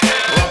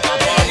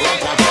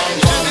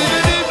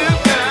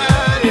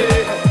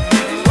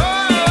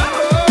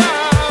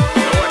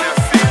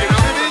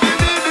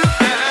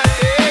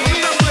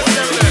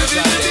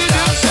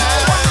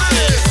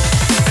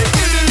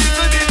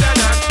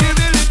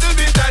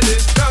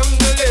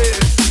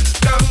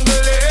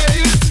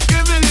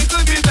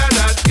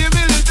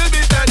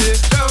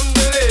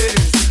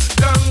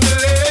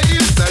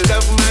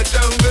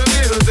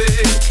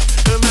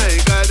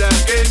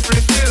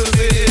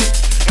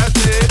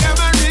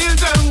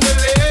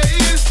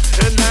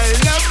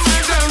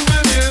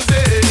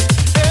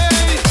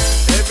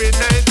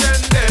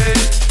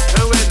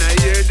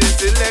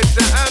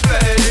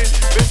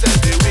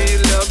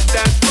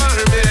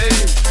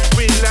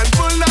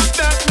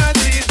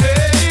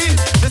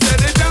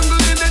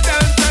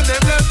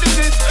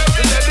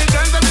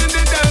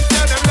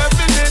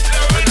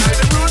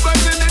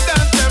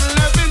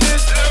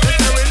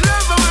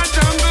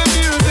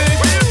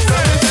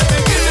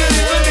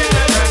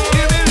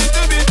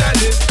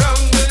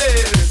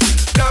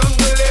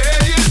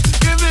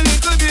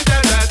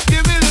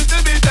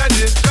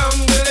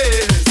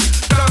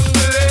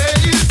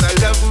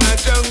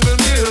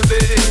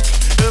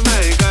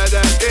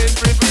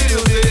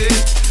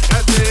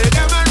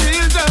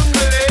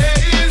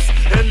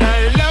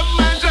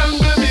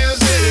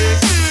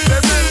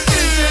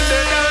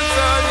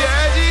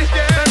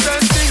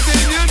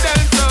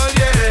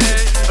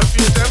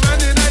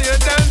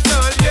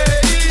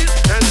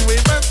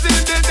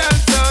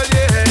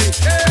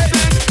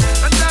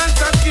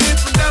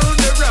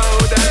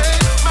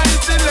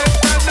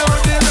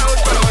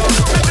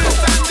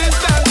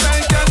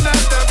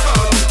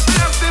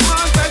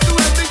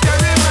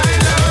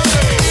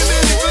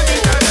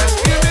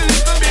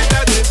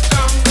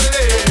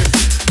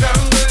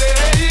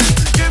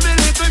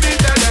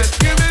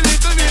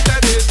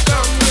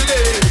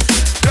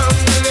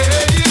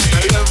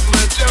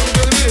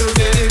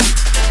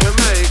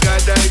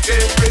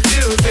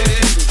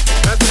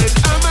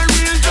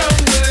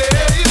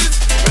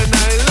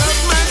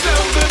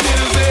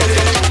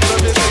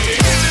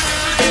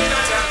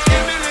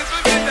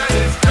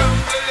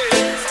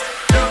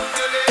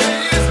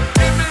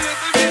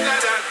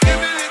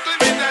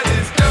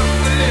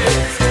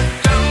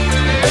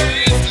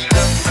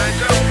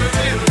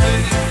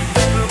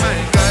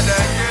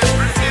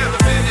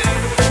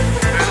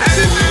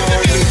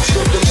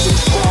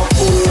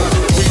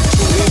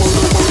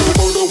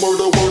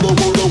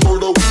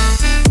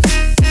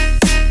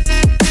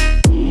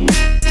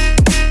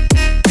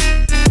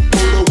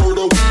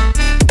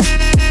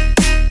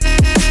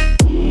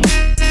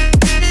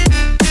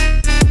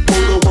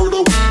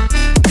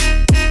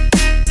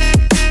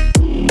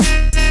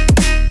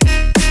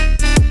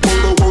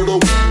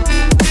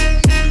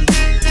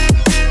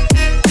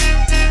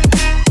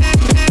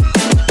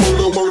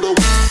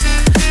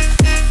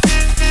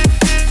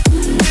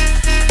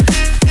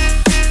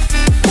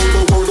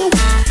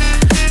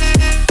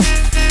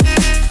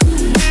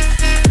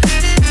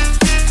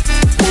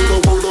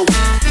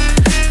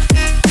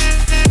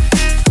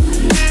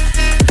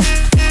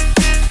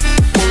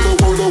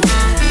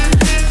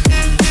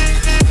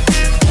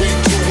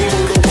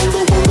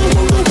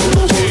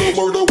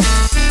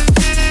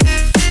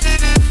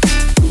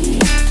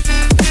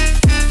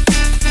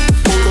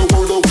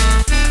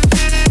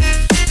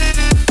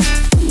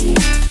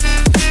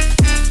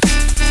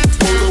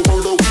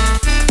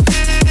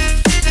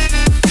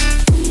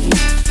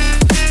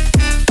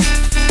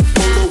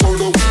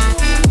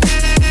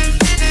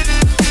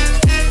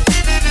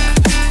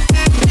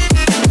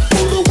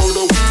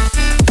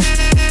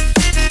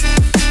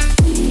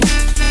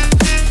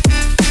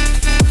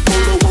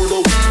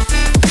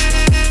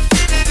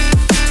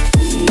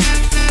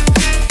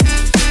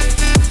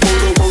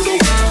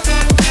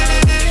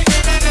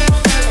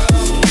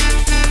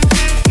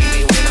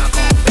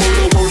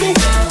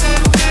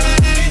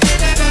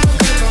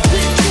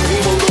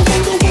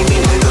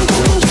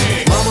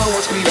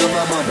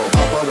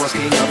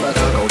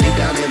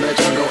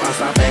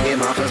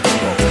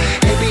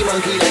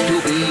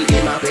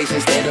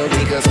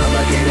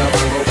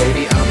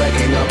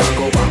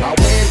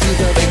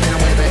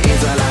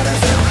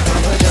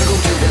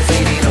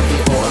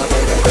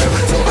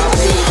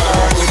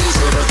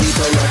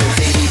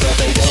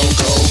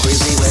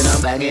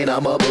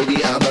I'm a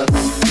boogie, I'm a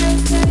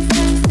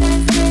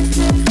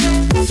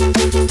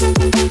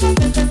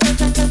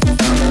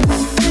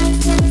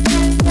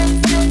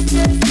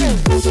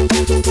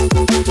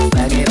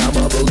Banging on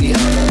my boogie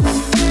Hummer.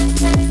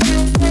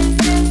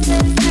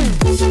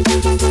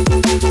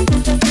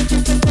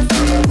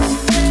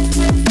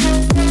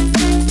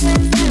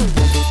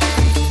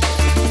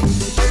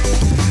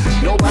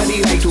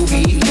 Nobody like to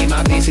be in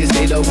my place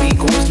instead of me,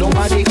 cause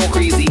nobody go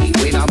crazy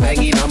when I'm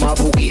banging on my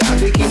boogie. I'm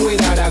the king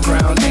without a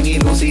crown,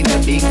 hanging loose in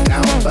the big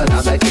town, but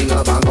I'm the king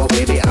of bongo,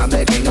 baby, I'm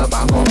the king of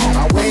bongo.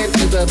 I went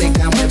to the big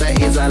town where there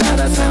is a lot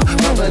of sound,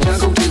 from the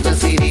jungle to the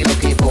city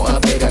looking for a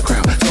bigger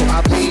crown. So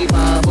I play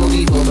my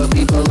boogie for the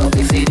people of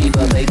the city,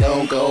 but they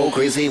don't go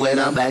crazy when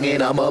I'm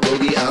banging on my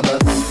boogie. I'm a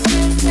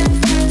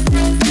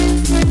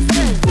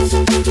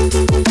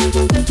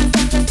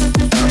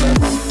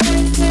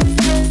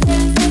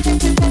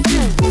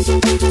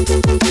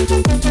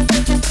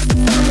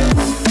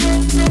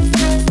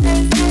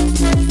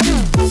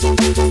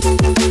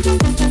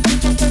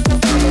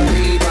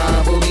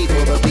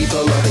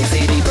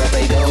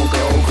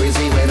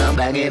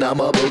I'm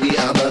a boogie,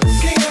 I'm a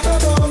king of the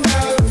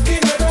bongo,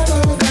 king of the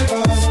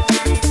bongo.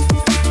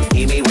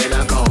 Hear me when I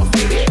call,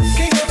 baby.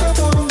 King of the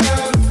bongo,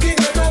 king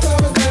of the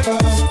bongo.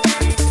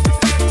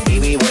 Hear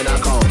me when I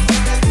call.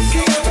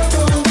 King of the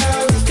bongo,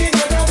 king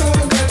of the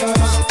bongo.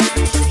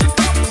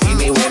 Hear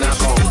me when I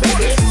call,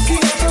 baby.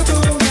 King of the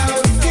bongo,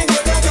 king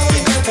of the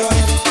bongo.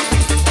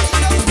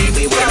 Hear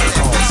me when I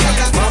call.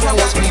 Mama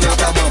was clean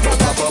up a bumble,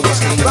 Papa was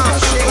clean up a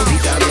show.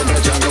 Deep down in the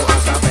jungle, I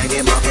stop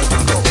banging my first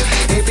bongo.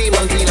 If he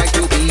monkey like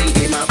to be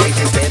in my face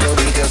instead of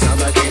me, cause I'm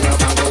the king of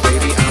bongo,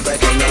 baby, I'm the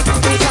king of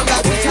bongo.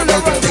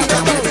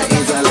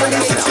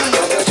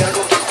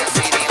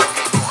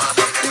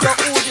 You got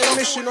all your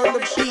mission on the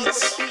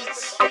beats.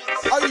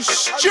 Are you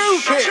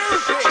stupid?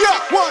 Yeah,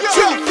 1,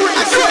 2, 3,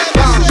 I said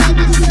bounce.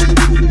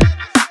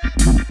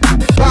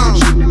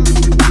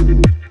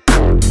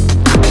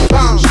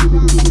 Bounce.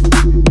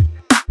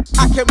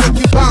 I can make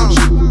you bounce.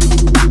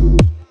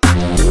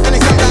 And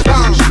it's like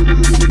bounce.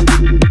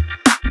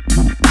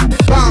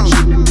 Bounce.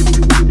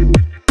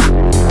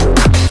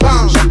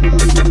 Bounce.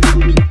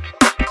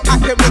 I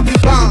can make you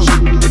bounce.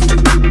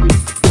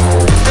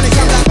 And it's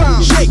like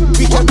bounce. Shake,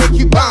 we can make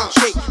you bounce.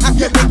 Shake, I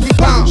can make you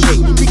bounce.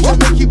 Shake, we can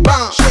make you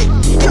bounce. Shake,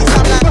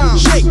 anytime like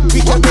bounce. Shake, we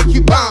can make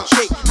you bounce.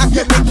 Shake, I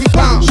can make you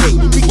bounce. Shake,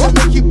 we can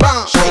make you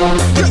bounce. Shake,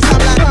 anytime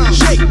like bounce.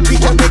 Shake, we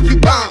can make you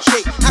bounce.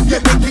 Shake, I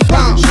can make you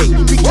bounce. Shake,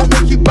 we can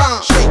make you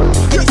bounce. Shake,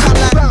 anytime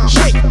like bounce.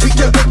 Shake, we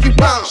can make you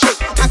bounce. Shake,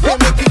 I can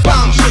make you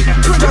bounce. Shake,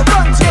 bring the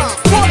run down.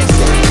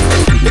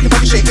 Make your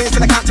body shake,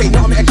 till I can't take.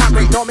 Not a minute, I can't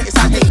break. Not a minute,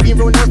 side hate. Being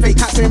real, no fake,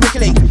 can't swim,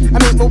 regulate. I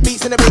make more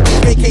beats in the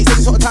vacate. Say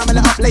this sort of time I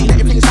let up late. Let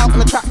everything out on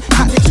the track.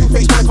 Can't take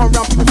two-face when I come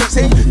round. People think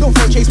say, don't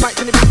phone chase, mic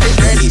to the big face.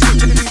 Rarely switch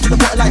to the beat to the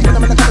bottom life. When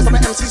I'm in the colours of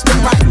my MC, spit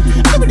right.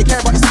 I don't really care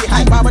about the city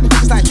hype. Why would the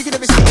things like you can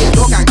never see it?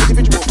 Your gang,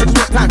 individual, for the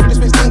work plan. This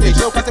makes English,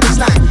 no cause it's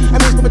slang. I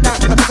mean, coming down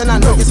to my person I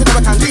know. It's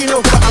another can. Do you know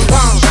what I'm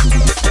bound?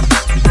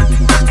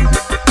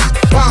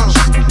 Bounce.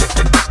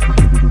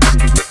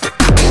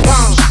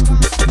 Bounce.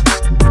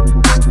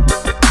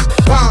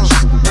 Bounce.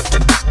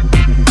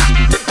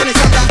 And it's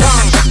like that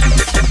bounce.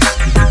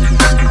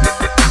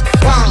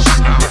 Bounce.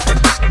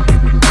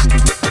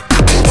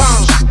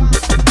 Bounce.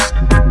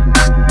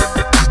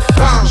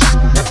 Bounce.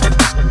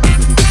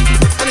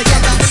 And it's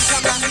like that.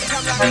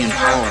 Being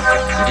power,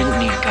 you didn't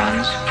need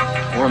guns,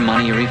 or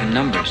money, or even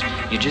numbers.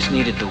 You just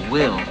needed the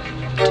will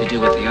to do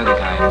what the other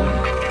guy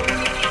wouldn't.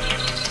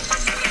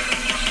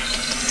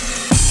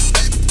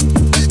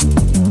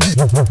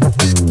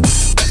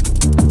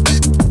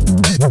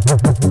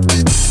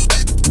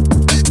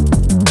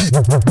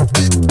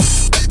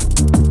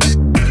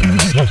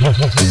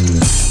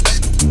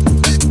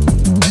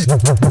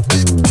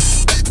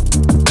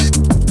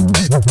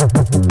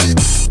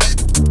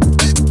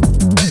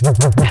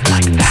 And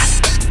like that,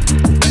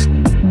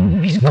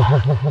 he's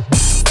gone.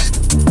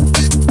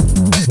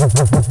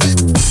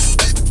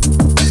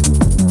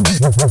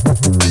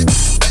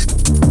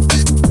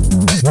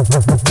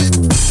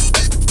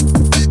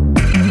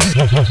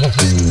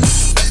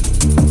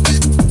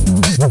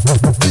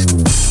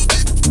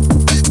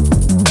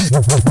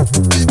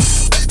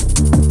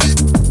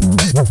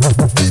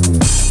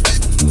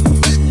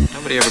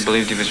 Nobody ever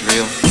believed he was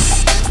real.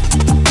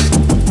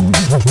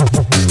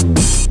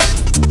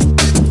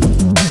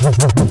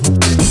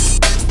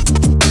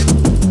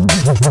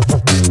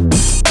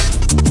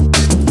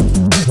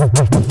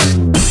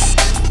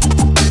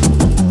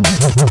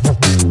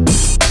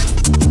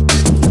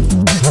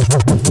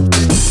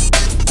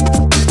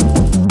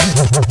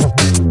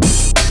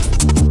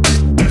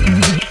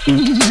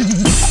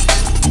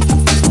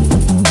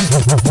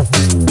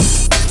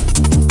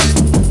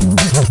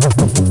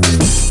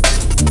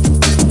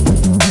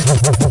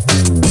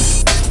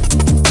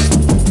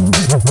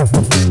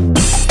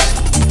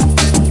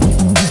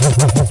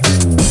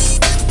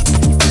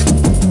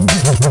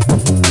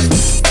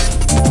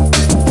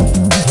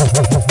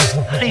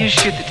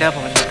 Shoot the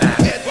devil in the back.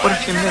 What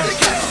if you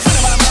missed?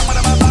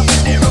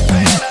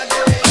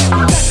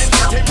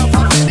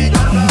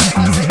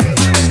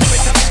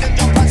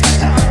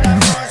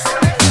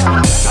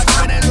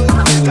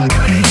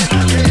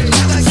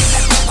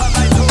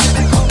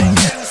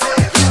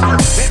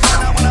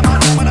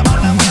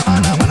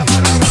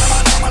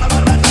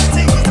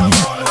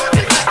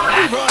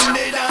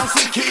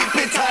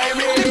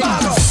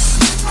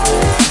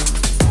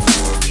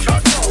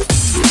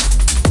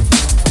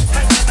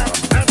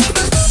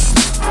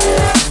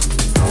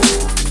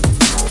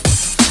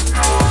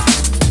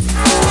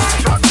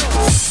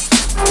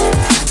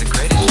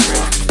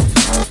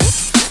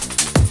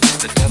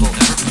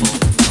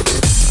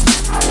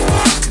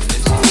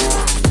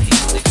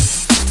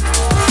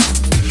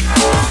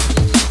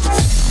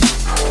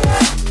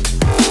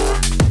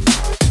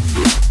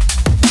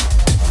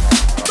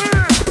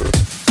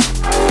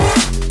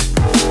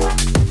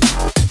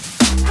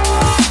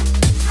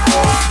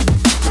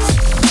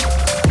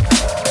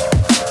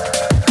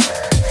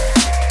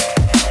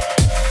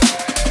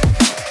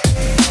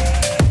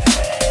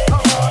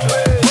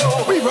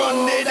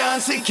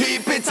 dance,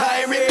 keep it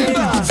tiring.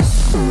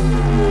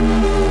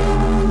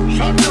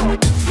 Shut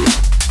up.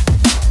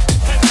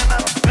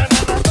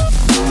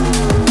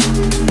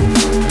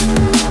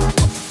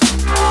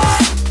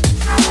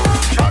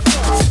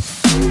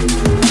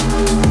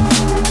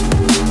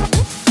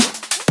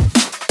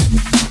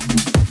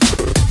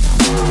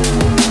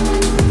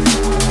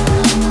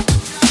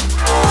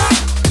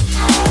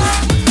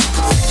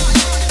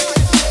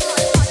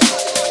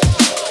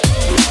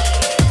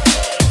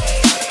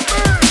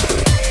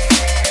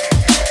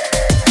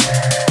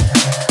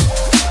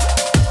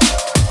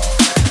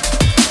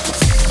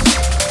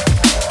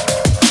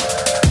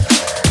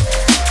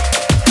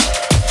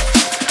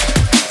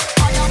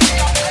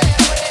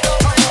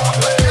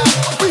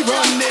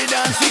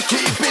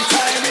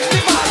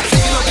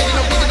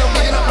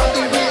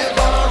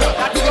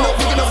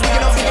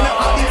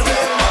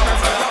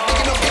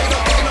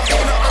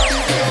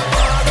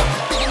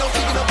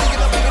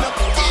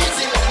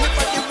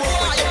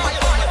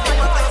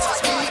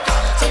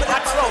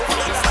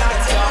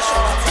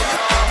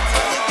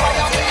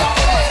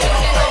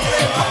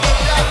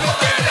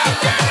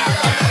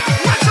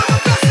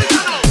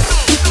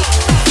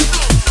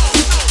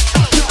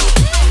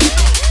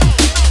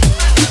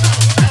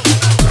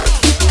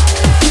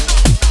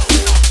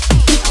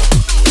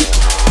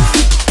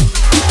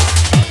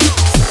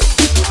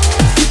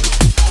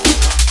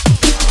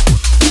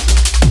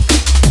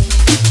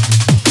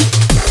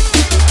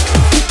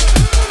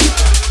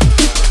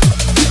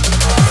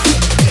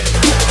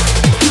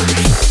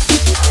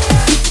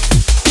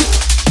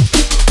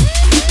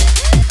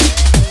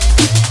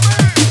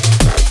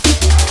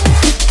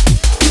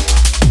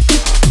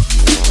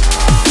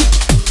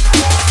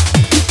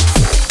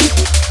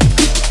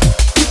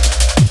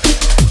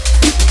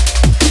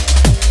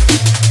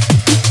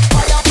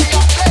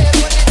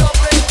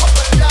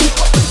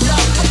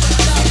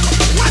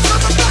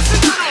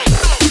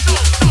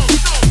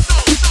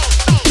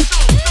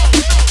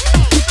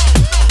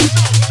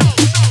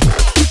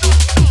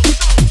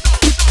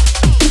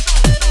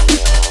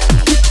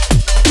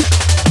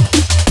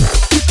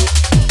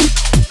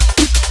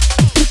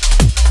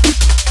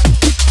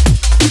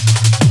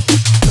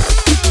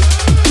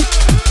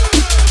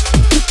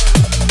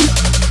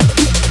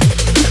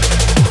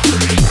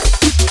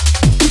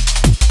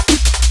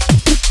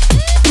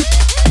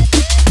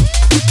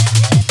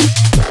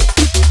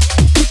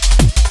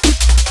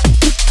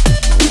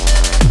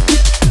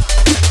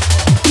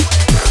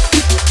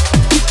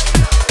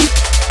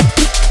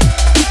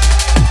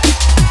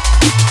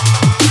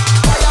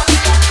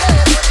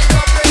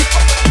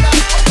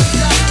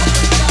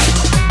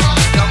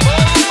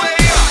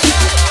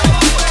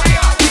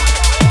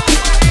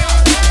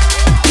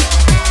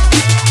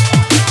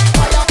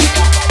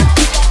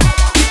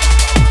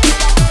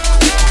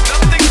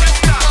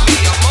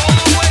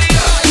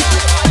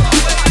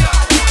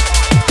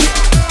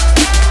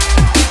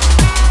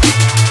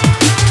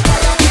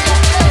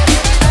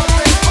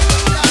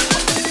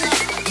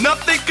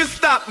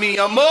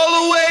 I'm all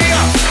the way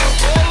up.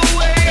 All the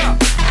way up.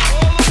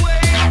 All the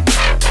way up.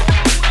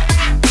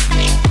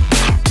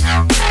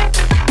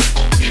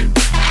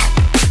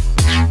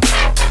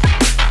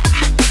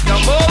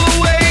 I'm all the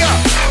way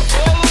up.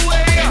 All the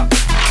way up.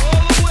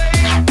 All the way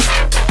up.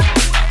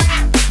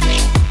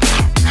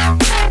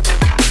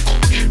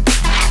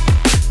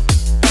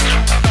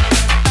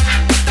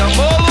 I'm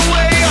all the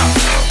way up.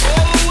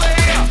 All the way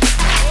up.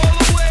 All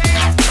the way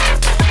up.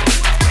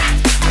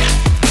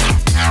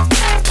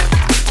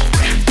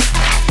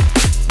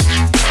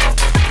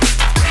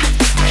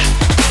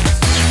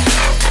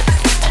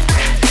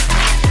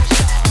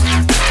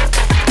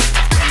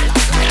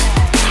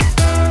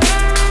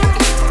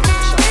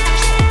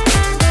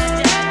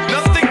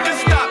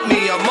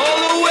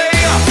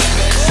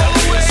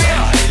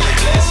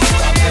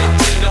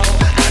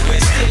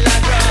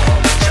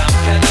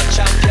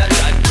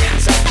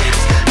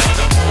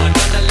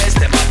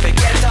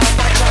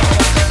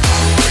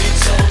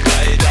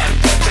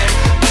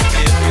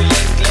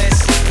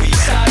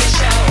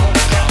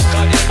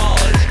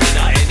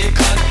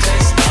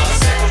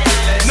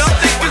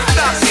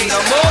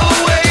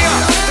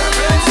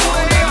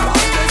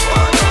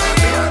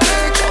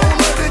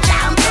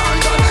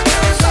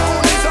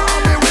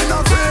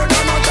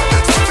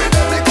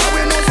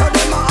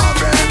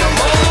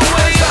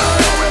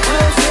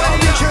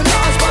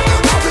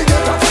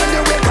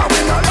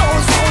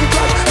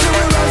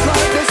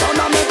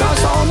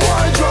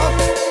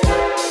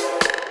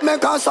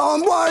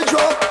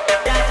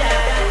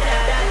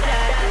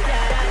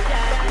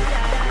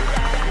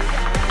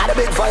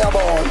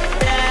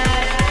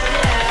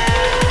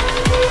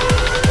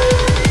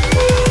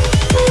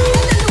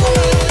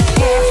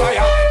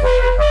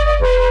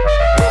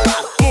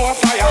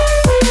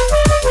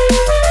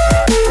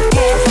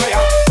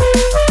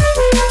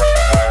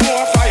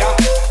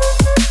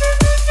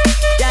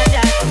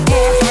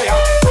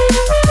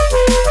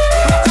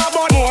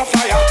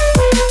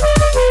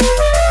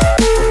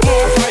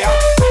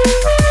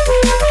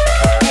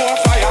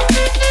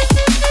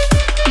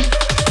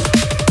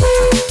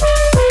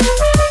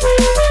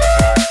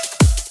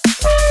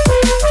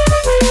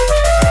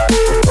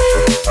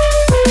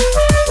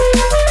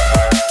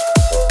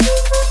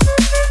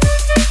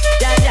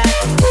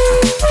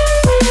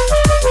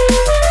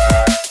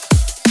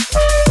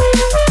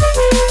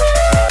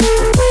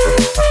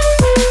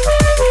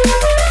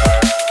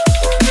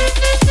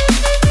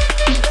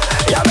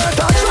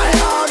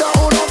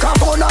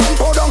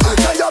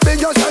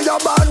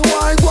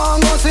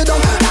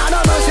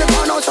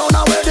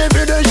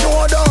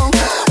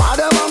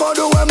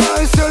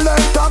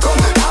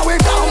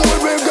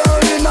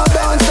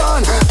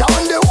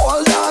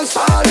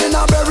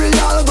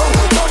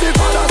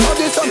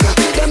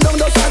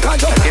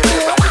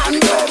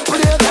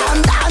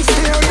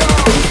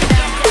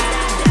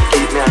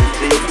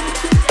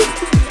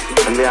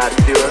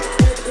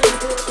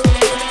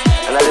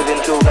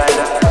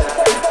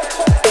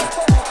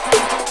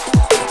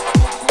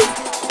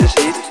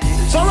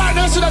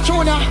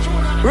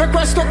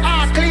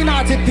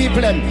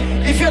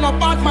 them. If you're not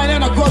bad mind, you're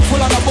not grateful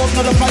and above,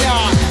 not the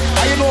fire.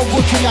 And you know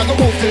good thing, you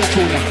go move to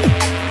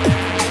the tune.